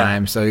whole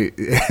time, so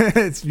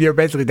you're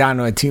basically down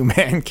to a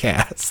 2-man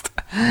cast.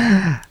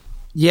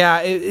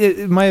 Yeah,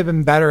 it might have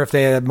been better if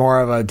they had more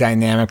of a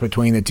dynamic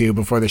between the two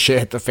before the shit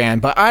hit the fan,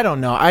 but I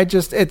don't know.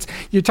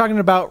 You're talking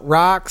about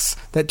rocks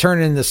that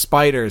turn into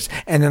spiders,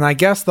 and then I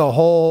guess the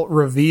whole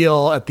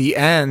reveal at the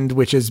end,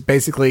 which is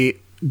basically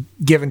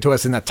given to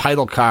us in the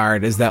title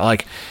card, is that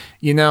like,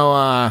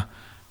 the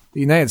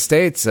United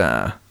States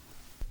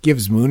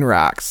gives moon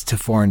rocks to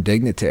foreign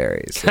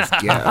dignitaries as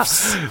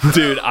gifts.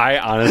 Dude, I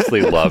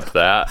honestly loved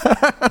that.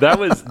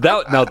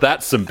 Now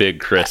that's some big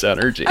Chris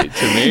energy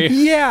to me.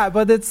 Yeah,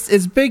 but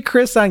it's big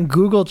Chris on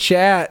Google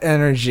Chat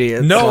energy.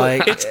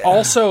 It's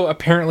also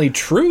apparently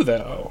true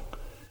though.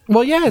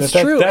 Well, yeah, it's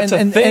true. That's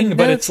a thing,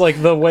 but it's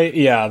like the way,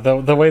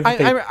 the way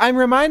that I'm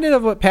reminded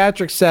of what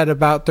Patrick said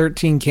about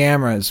 13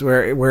 Cameras,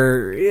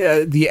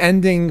 where the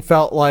ending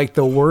felt like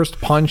the worst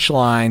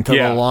punchline to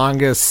the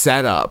longest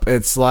setup.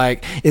 It's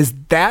like, is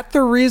that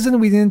the reason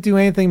we didn't do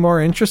anything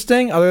more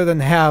interesting other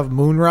than have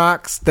moon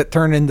rocks that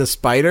turn into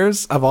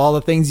spiders of all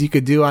the things you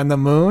could do on the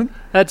moon?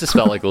 That just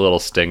felt like a little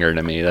stinger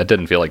to me. That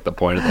didn't feel like the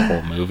point of the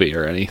whole movie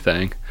or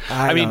anything.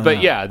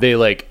 They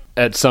like...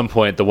 At some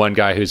point, the one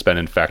guy who's been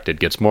infected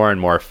gets more and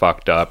more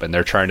fucked up, and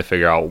they're trying to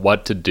figure out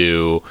what to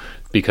do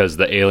because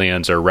the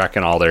aliens are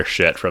wrecking all their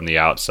shit from the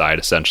outside,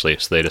 essentially.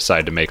 So they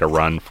decide to make a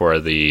run for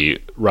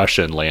the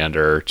Russian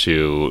lander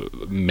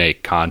to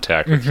make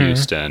contact with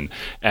Houston.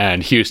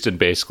 And Houston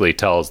basically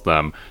tells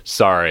them,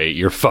 sorry,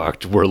 you're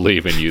fucked. We're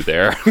leaving you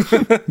there.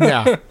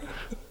 Yeah.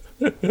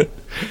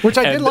 Which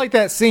I did like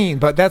that scene,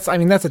 but that's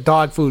a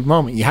dog food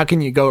moment. How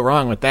can you go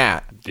wrong with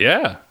that?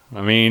 Yeah.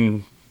 I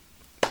mean,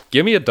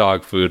 give me a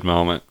dog food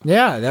moment.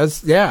 Yeah,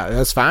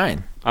 that's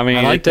fine. I mean,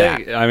 I like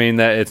that. I mean,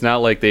 that it's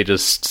not like they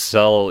just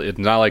it's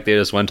not like they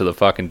just went to the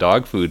fucking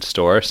dog food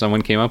store.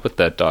 Someone came up with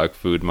that dog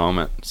food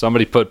moment.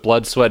 Somebody put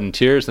blood, sweat, and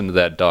tears into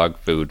that dog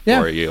food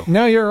for you.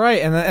 No, you're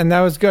right, and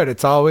that was good.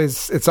 It's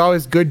always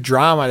good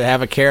drama to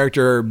have a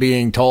character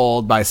being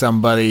told by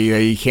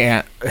somebody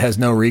that has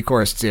no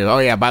recourse to. Oh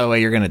yeah, by the way,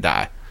 you're gonna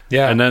die.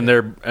 Yeah, and then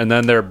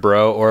their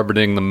bro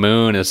orbiting the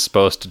moon is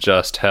supposed to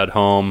just head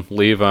home,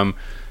 leave him.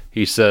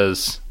 He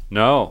says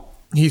no.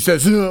 He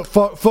says,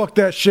 fuck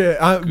that shit.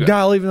 I'm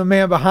not leaving the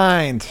man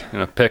behind.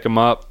 Gonna pick him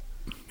up.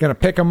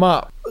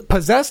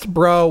 Possessed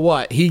bro,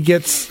 what? He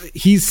gets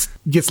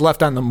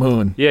left on the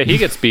moon. Yeah, he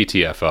gets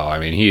BTFO. I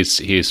mean, he's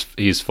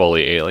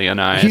fully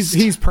alienized.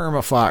 He's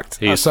perma-fucked.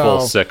 He's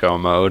full sicko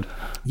mode.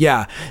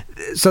 Yeah.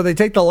 So they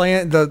take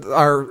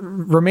our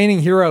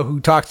remaining hero who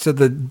talks to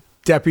the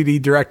deputy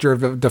director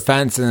of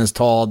defense and is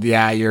told,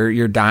 yeah,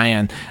 you're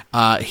dying.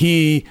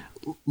 He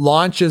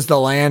launches the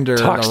lander,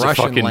 Talks the to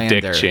Russian fucking lander.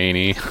 Dick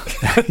Cheney.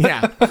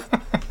 Yeah.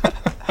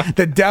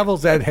 The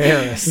devil's Ed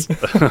Harris.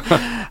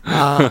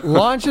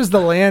 Launches the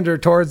lander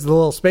towards the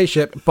little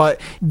spaceship, but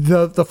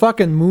the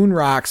fucking moon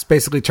rocks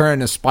basically turn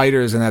into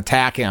spiders and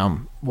attack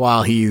him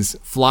while he's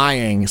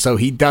flying. So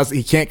he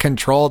can't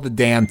control the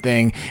damn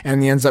thing,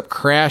 and he ends up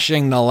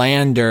crashing the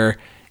lander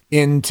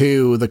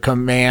into the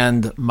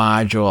command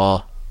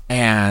module,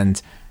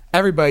 and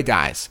everybody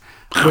dies.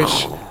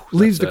 Which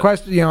leaves the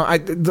question,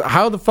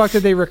 how the fuck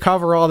did they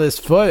recover all this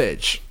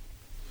footage?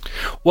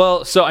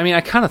 Well, so I mean,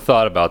 I kind of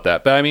thought about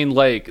that, but I mean,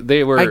 like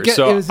they were. It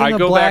was in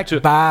the black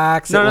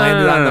box. It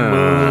landed on the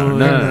moon.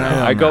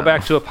 No. I go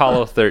back to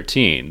Apollo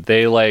 13.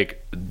 They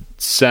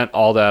sent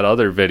all that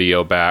other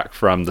video back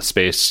from the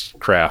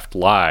spacecraft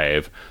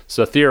live.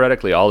 So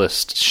theoretically, all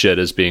this shit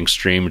is being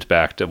streamed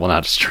back to, well,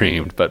 not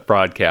streamed, but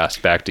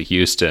broadcast back to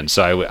Houston.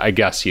 So I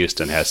guess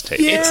Houston has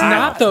taken it. It's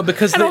not, though,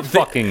 because they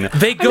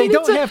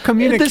don't have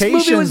communications.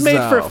 This movie was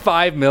made for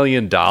 $5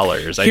 million.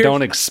 I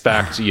don't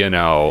expect,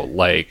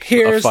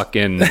 a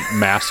fucking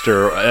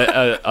master,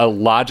 a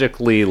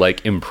logically,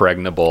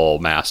 impregnable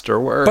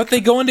masterwork. But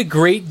they go into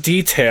great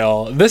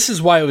detail. This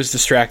is why it was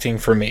distracting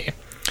for me.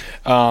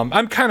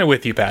 I'm kind of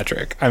with you,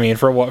 Patrick. I mean,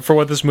 for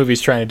what this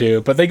movie's trying to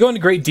do, but they go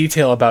into great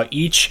detail about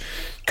each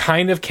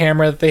kind of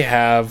camera that they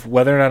have,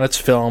 whether or not it's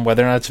film,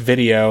 whether or not it's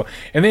video,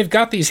 and they've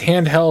got these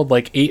handheld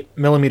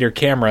 8mm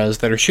cameras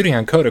that are shooting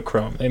on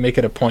Kodachrome. They make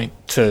it a point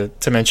to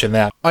mention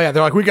that. Oh yeah,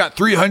 they're like, we got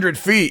 300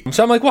 feet.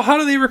 So I'm like, well, how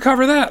do they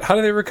recover that? How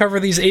do they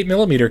recover these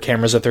 8mm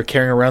cameras that they're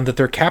carrying around that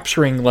they're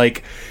capturing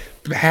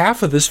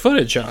half of this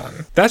footage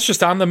on? That's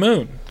just on the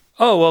moon.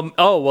 Oh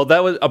well,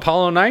 that was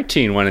Apollo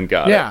 19 went and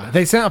got it. Yeah,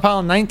 they sent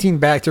Apollo 19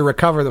 back to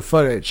recover the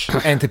footage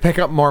and to pick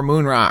up more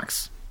moon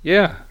rocks.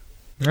 Yeah.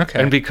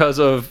 Okay. And because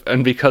of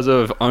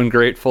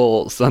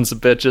ungrateful sons of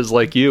bitches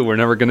like you, we're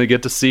never going to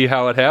get to see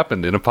how it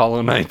happened in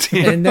Apollo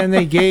 19. And then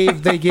they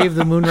gave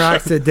the moon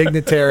rocks to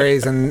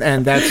dignitaries,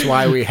 and that's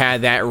why we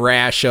had that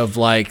rash of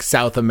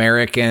South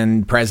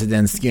American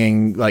presidents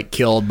getting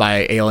killed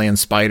by alien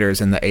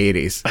spiders in the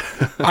 80s.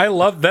 I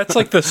love that's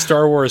the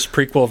Star Wars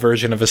prequel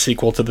version of a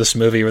sequel to this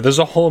movie, where there's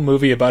a whole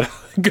movie about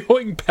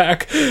going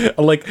back,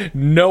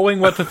 knowing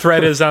what the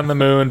threat is on the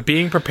moon,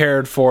 being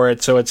prepared for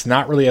it, so it's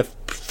not really a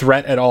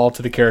threat at all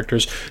to the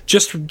characters,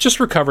 just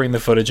recovering the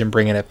footage and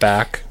bringing it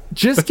back.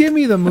 Just give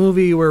me the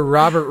movie where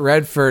Robert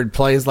Redford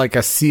plays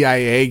a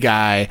CIA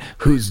guy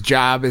whose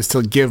job is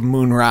to give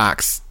moon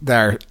rocks that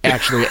are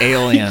actually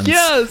aliens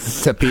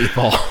to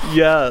people.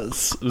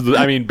 Yes.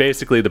 I mean,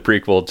 basically the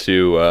prequel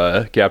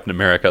to Captain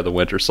America, the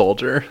Winter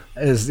Soldier.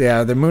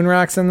 The moon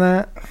rocks in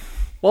that?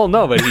 Well,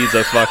 no, but he's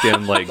a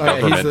fucking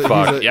government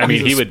fuck. I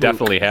mean, he would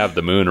definitely have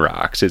the moon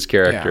rocks. His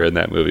character in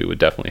that movie would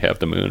definitely have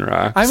the moon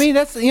rocks. I mean,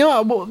 that's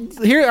all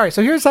right.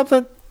 So here's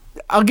something.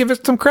 I'll give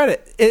it some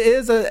credit. It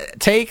is a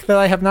take that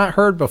I have not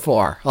heard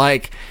before.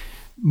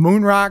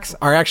 Moon rocks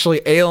are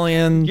actually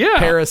alien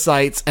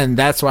parasites, and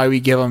that's why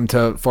we give them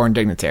to foreign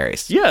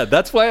dignitaries. Yeah,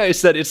 that's why I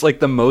said it's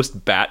the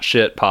most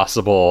batshit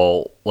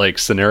possible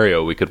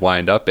scenario we could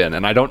wind up in.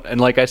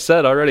 And like I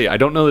said already, I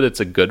don't know that it's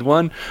a good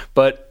one,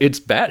 but it's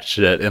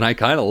batshit, and I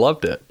kind of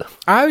loved it.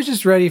 I was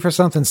just ready for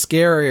something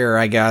scarier,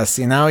 I guess.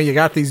 You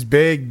got these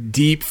big,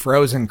 deep,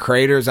 frozen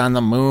craters on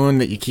the moon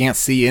that you can't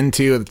see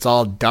into. It's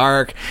all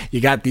dark.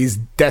 You got these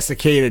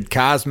desiccated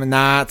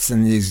cosmonauts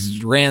and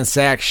these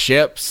ransacked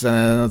ships,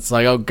 and it's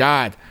oh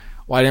God,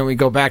 why didn't we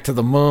go back to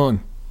the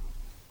moon?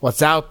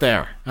 What's out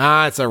there?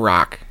 Ah, it's a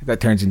rock that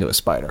turns into a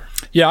spider.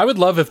 Yeah, I would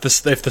love if the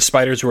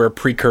spiders were a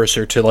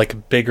precursor to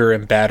like bigger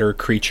and badder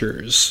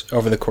creatures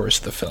over the course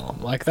of the film.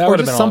 Like that Or would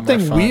have been just a lot more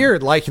something fun.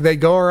 weird, like they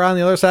go around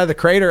the other side of the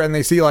crater and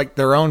they see like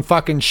their own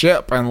fucking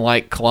ship and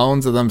like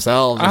clones of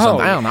themselves or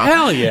something. I don't know.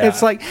 Hell yeah.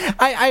 It's like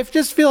I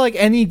just feel like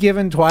any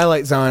given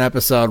Twilight Zone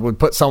episode would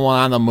put someone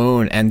on the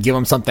moon and give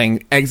them something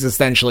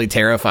existentially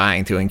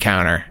terrifying to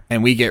encounter,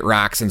 and we get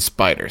rocks and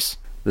spiders.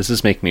 This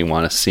is making me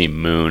want to see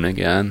Moon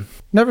again.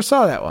 Never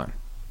saw that one.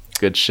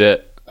 Good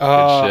shit. Good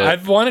shit.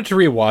 I've wanted to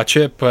rewatch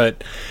it,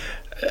 but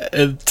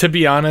to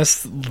be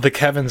honest, the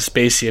Kevin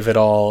Spacey of it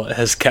all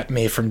has kept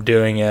me from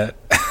doing it.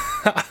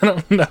 I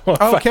don't know.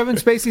 Oh, Kevin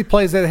Spacey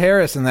plays Ed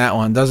Harris in that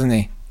one, doesn't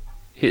he?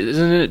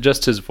 Isn't it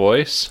just his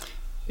voice?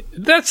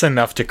 That's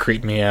enough to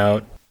creep me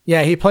out.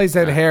 Yeah, he plays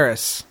Ed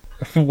Harris.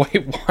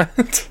 Wait,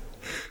 what?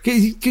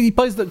 He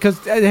plays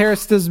because Ed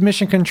Harris does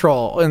Mission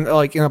Control and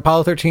like in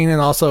Apollo 13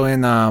 and also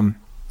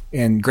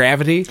in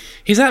Gravity.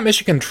 He's not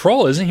Mission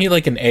Control, isn't he?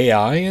 Like an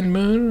AI in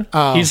Moon?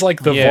 Oh. He's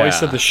like the Yeah.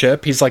 voice of the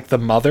ship. He's like the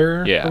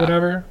mother Yeah. or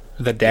whatever,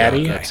 the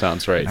daddy. That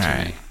sounds right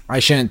to me. I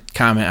shouldn't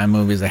comment on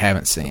movies I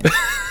haven't seen.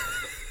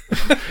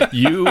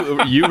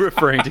 You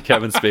referring to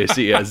Kevin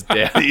Spacey as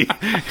daddy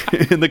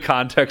in the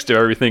context of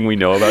everything we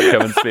know about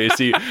Kevin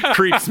Spacey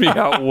creeps me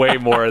out way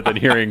more than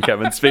hearing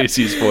Kevin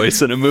Spacey's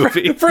voice in a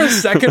movie. For a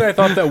second, I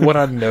thought that went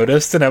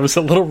unnoticed, and I was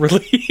a little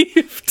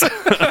relieved.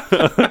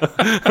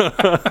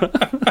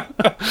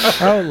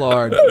 Oh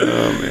Lord.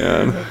 Oh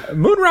man.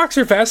 Moon rocks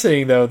are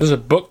fascinating, though. There's a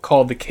book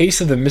called The Case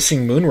of the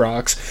Missing Moon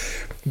Rocks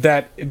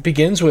that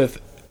begins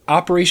with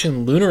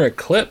Operation Lunar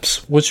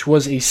Eclipse, which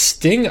was a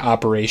sting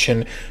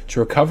operation to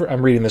recover...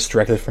 I'm reading this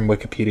directly from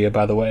Wikipedia,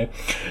 by the way.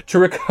 To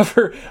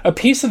recover a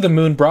piece of the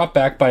moon brought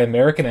back by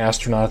American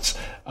astronauts.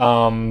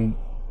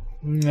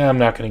 I'm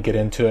not going to get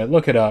into it.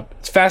 Look it up.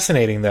 It's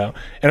fascinating, though.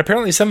 And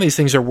apparently some of these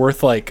things are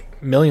worth, like,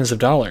 millions of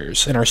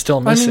dollars and are still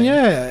missing. I mean,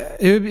 yeah,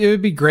 it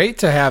would be great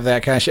to have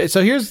that kind of shit.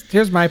 So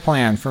here's my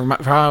plan for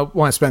how I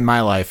want to spend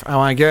my life. I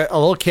want to get a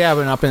little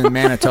cabin up in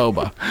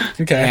Manitoba.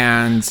 Okay.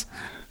 And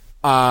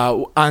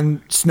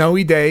on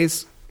snowy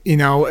days, you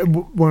know,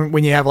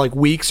 when you have like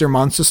weeks or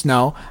months of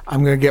snow,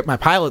 I'm going to get my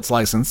pilot's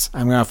license.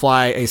 I'm going to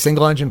fly a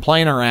single engine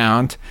plane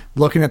around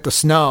looking at the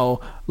snow,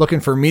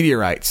 looking for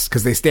meteorites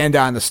because they stand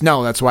out in the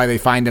snow. That's why they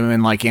find them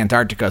in like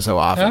Antarctica so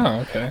often. Oh,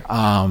 okay.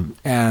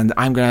 And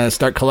I'm going to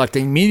start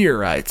collecting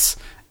meteorites.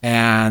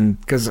 And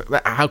because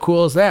how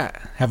cool is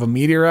that? Have a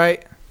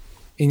meteorite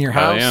in your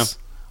house? Yeah.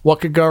 What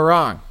could go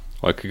wrong?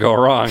 What could go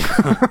wrong?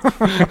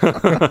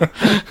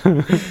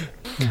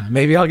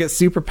 Maybe I'll get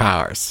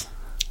superpowers.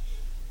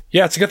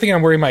 Yeah, it's a good thing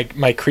I'm wearing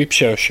my Creep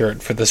Show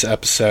shirt for this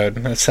episode.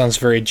 That sounds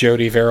very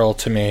Jody Verrill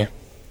to me.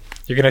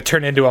 You're going to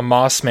turn into a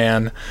Moss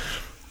Man.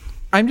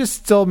 I'm just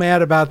still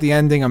mad about the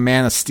ending of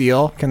Man of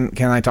Steel. Can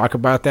I talk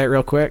about that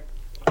real quick?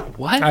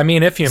 What? I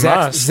mean, if you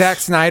must. Zack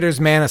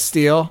Snyder's Man of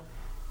Steel.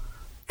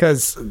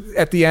 Because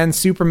at the end,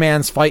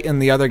 Superman's fighting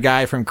the other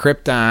guy from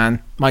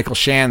Krypton, Michael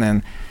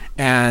Shannon,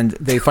 and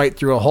they fight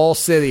through a whole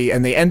city,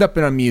 and they end up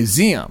in a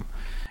museum.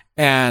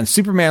 And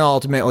Superman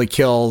ultimately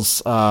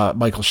kills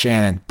Michael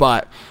Shannon.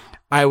 But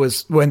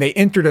when they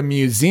entered a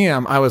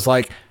museum, I was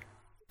like,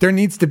 there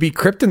needs to be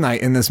kryptonite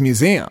in this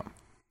museum.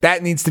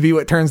 That needs to be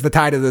what turns the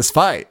tide of this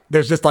fight.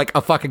 There's just like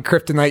a fucking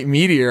kryptonite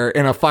meteor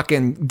in a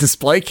fucking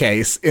display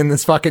case in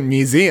this fucking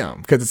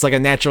museum because it's like a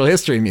natural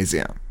history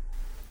museum.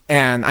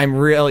 And I'm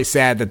really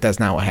sad that that's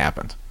not what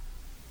happened.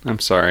 I'm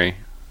sorry.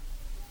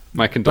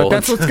 My But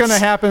condolences. that's what's going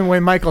to happen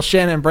when Michael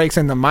Shannon breaks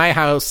into my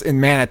house in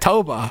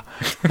Manitoba.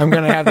 I'm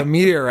going to have the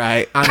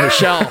meteorite on the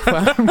shelf.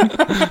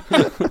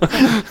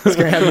 It's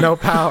going to have no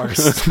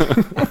powers.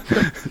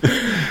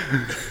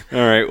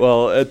 All right.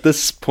 Well, at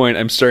this point,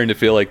 I'm starting to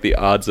feel like the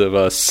odds of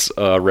us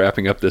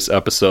wrapping up this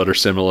episode are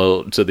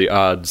similar to the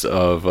odds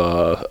of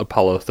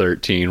Apollo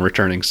 13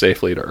 returning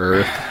safely to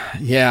Earth.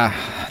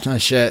 Yeah, no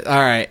shit. All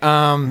right.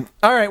 All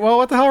right. Well,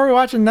 what the hell are we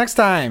watching next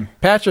time?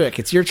 Patrick,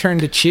 it's your turn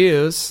to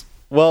choose.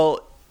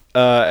 Well,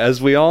 as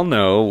we all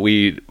know,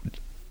 we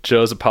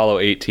chose Apollo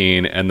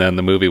 18, and then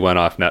the movie went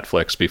off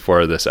Netflix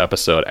before this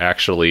episode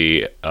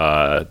actually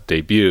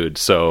debuted.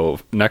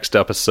 So next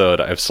episode,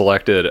 I've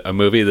selected a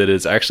movie that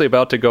is actually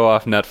about to go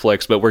off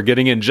Netflix, but we're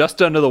getting in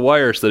just under the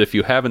wire so that if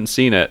you haven't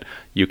seen it,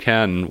 you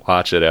can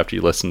watch it after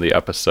you listen to the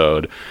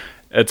episode.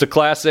 It's a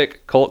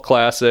classic, cult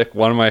classic,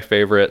 one of my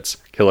favorites,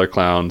 Killer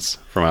Clowns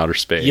from Outer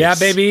Space. Yeah,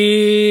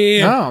 baby.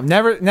 No,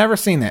 never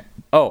seen it.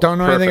 Oh, Don't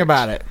know anything perfect.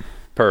 about it.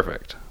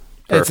 Perfect.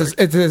 It's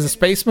a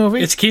space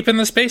movie? It's keeping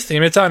the space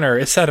theme. It's on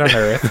Earth. It's set on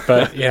Earth,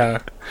 but yeah.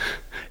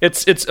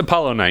 It's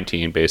Apollo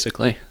 19,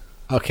 basically.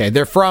 Okay,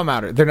 they're from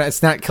outer.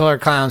 It's not Killer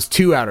Clowns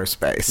to outer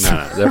space.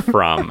 No, they're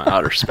from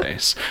outer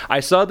space. I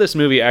saw this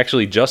movie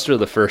actually just for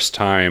the first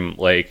time,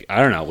 like,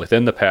 I don't know,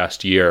 within the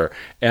past year,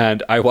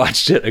 and I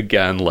watched it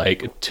again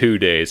like 2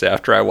 days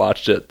after I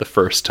watched it the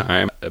first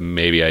time.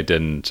 Maybe I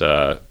didn't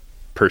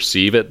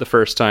perceive it the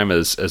first time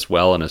as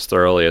well and as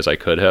thoroughly as I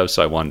could have.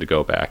 So I wanted to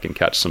go back and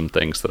catch some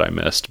things that I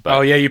missed. But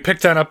oh yeah, you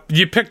picked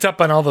up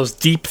on all those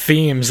deep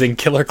themes in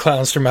Killer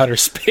Clowns from Outer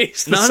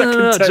Space.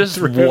 No, just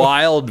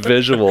wild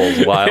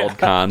visuals, wild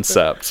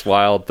concepts,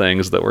 wild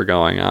things that were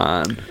going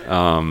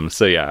on.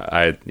 So yeah,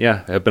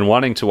 I've been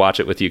wanting to watch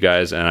it with you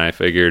guys, and I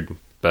figured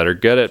better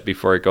get it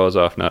before it goes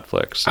off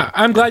Netflix. So.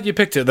 I'm glad you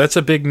picked it. That's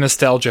a big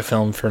nostalgia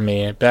film for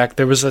me.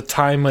 There was a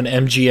time when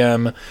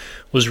MGM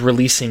was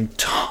releasing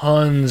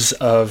tons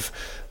of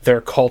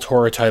their cult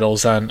horror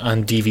titles on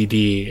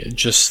DVD,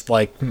 just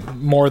like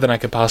more than I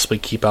could possibly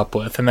keep up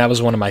with, and that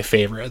was one of my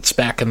favorites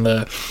back in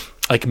the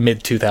like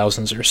mid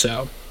 2000s or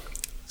so.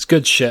 It's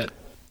good shit.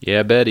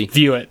 Yeah, Betty.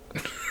 View it.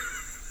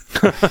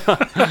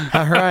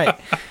 All right.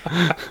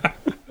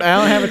 I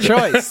don't have a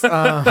choice.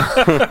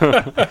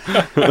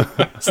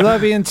 So that'll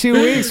be in 2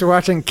 weeks. We're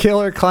watching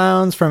Killer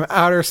Clowns from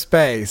Outer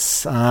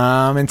Space.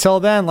 Until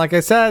then, like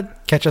I said,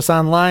 catch us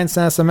online,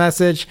 send us a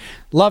message.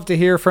 Love to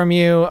hear from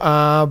you.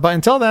 But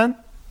until then,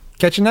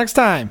 catch you next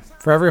time.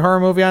 For every horror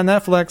movie on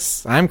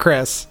Netflix, I'm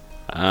Chris.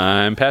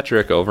 I'm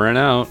Patrick, over and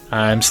out.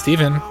 I'm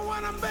Steven.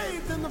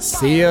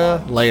 See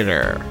ya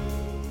later.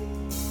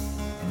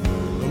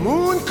 The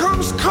moon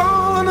comes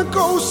calling a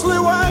ghostly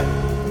way,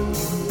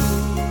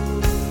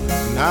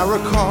 and I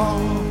recall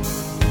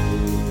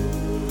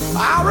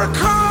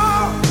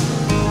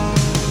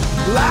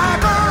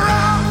like a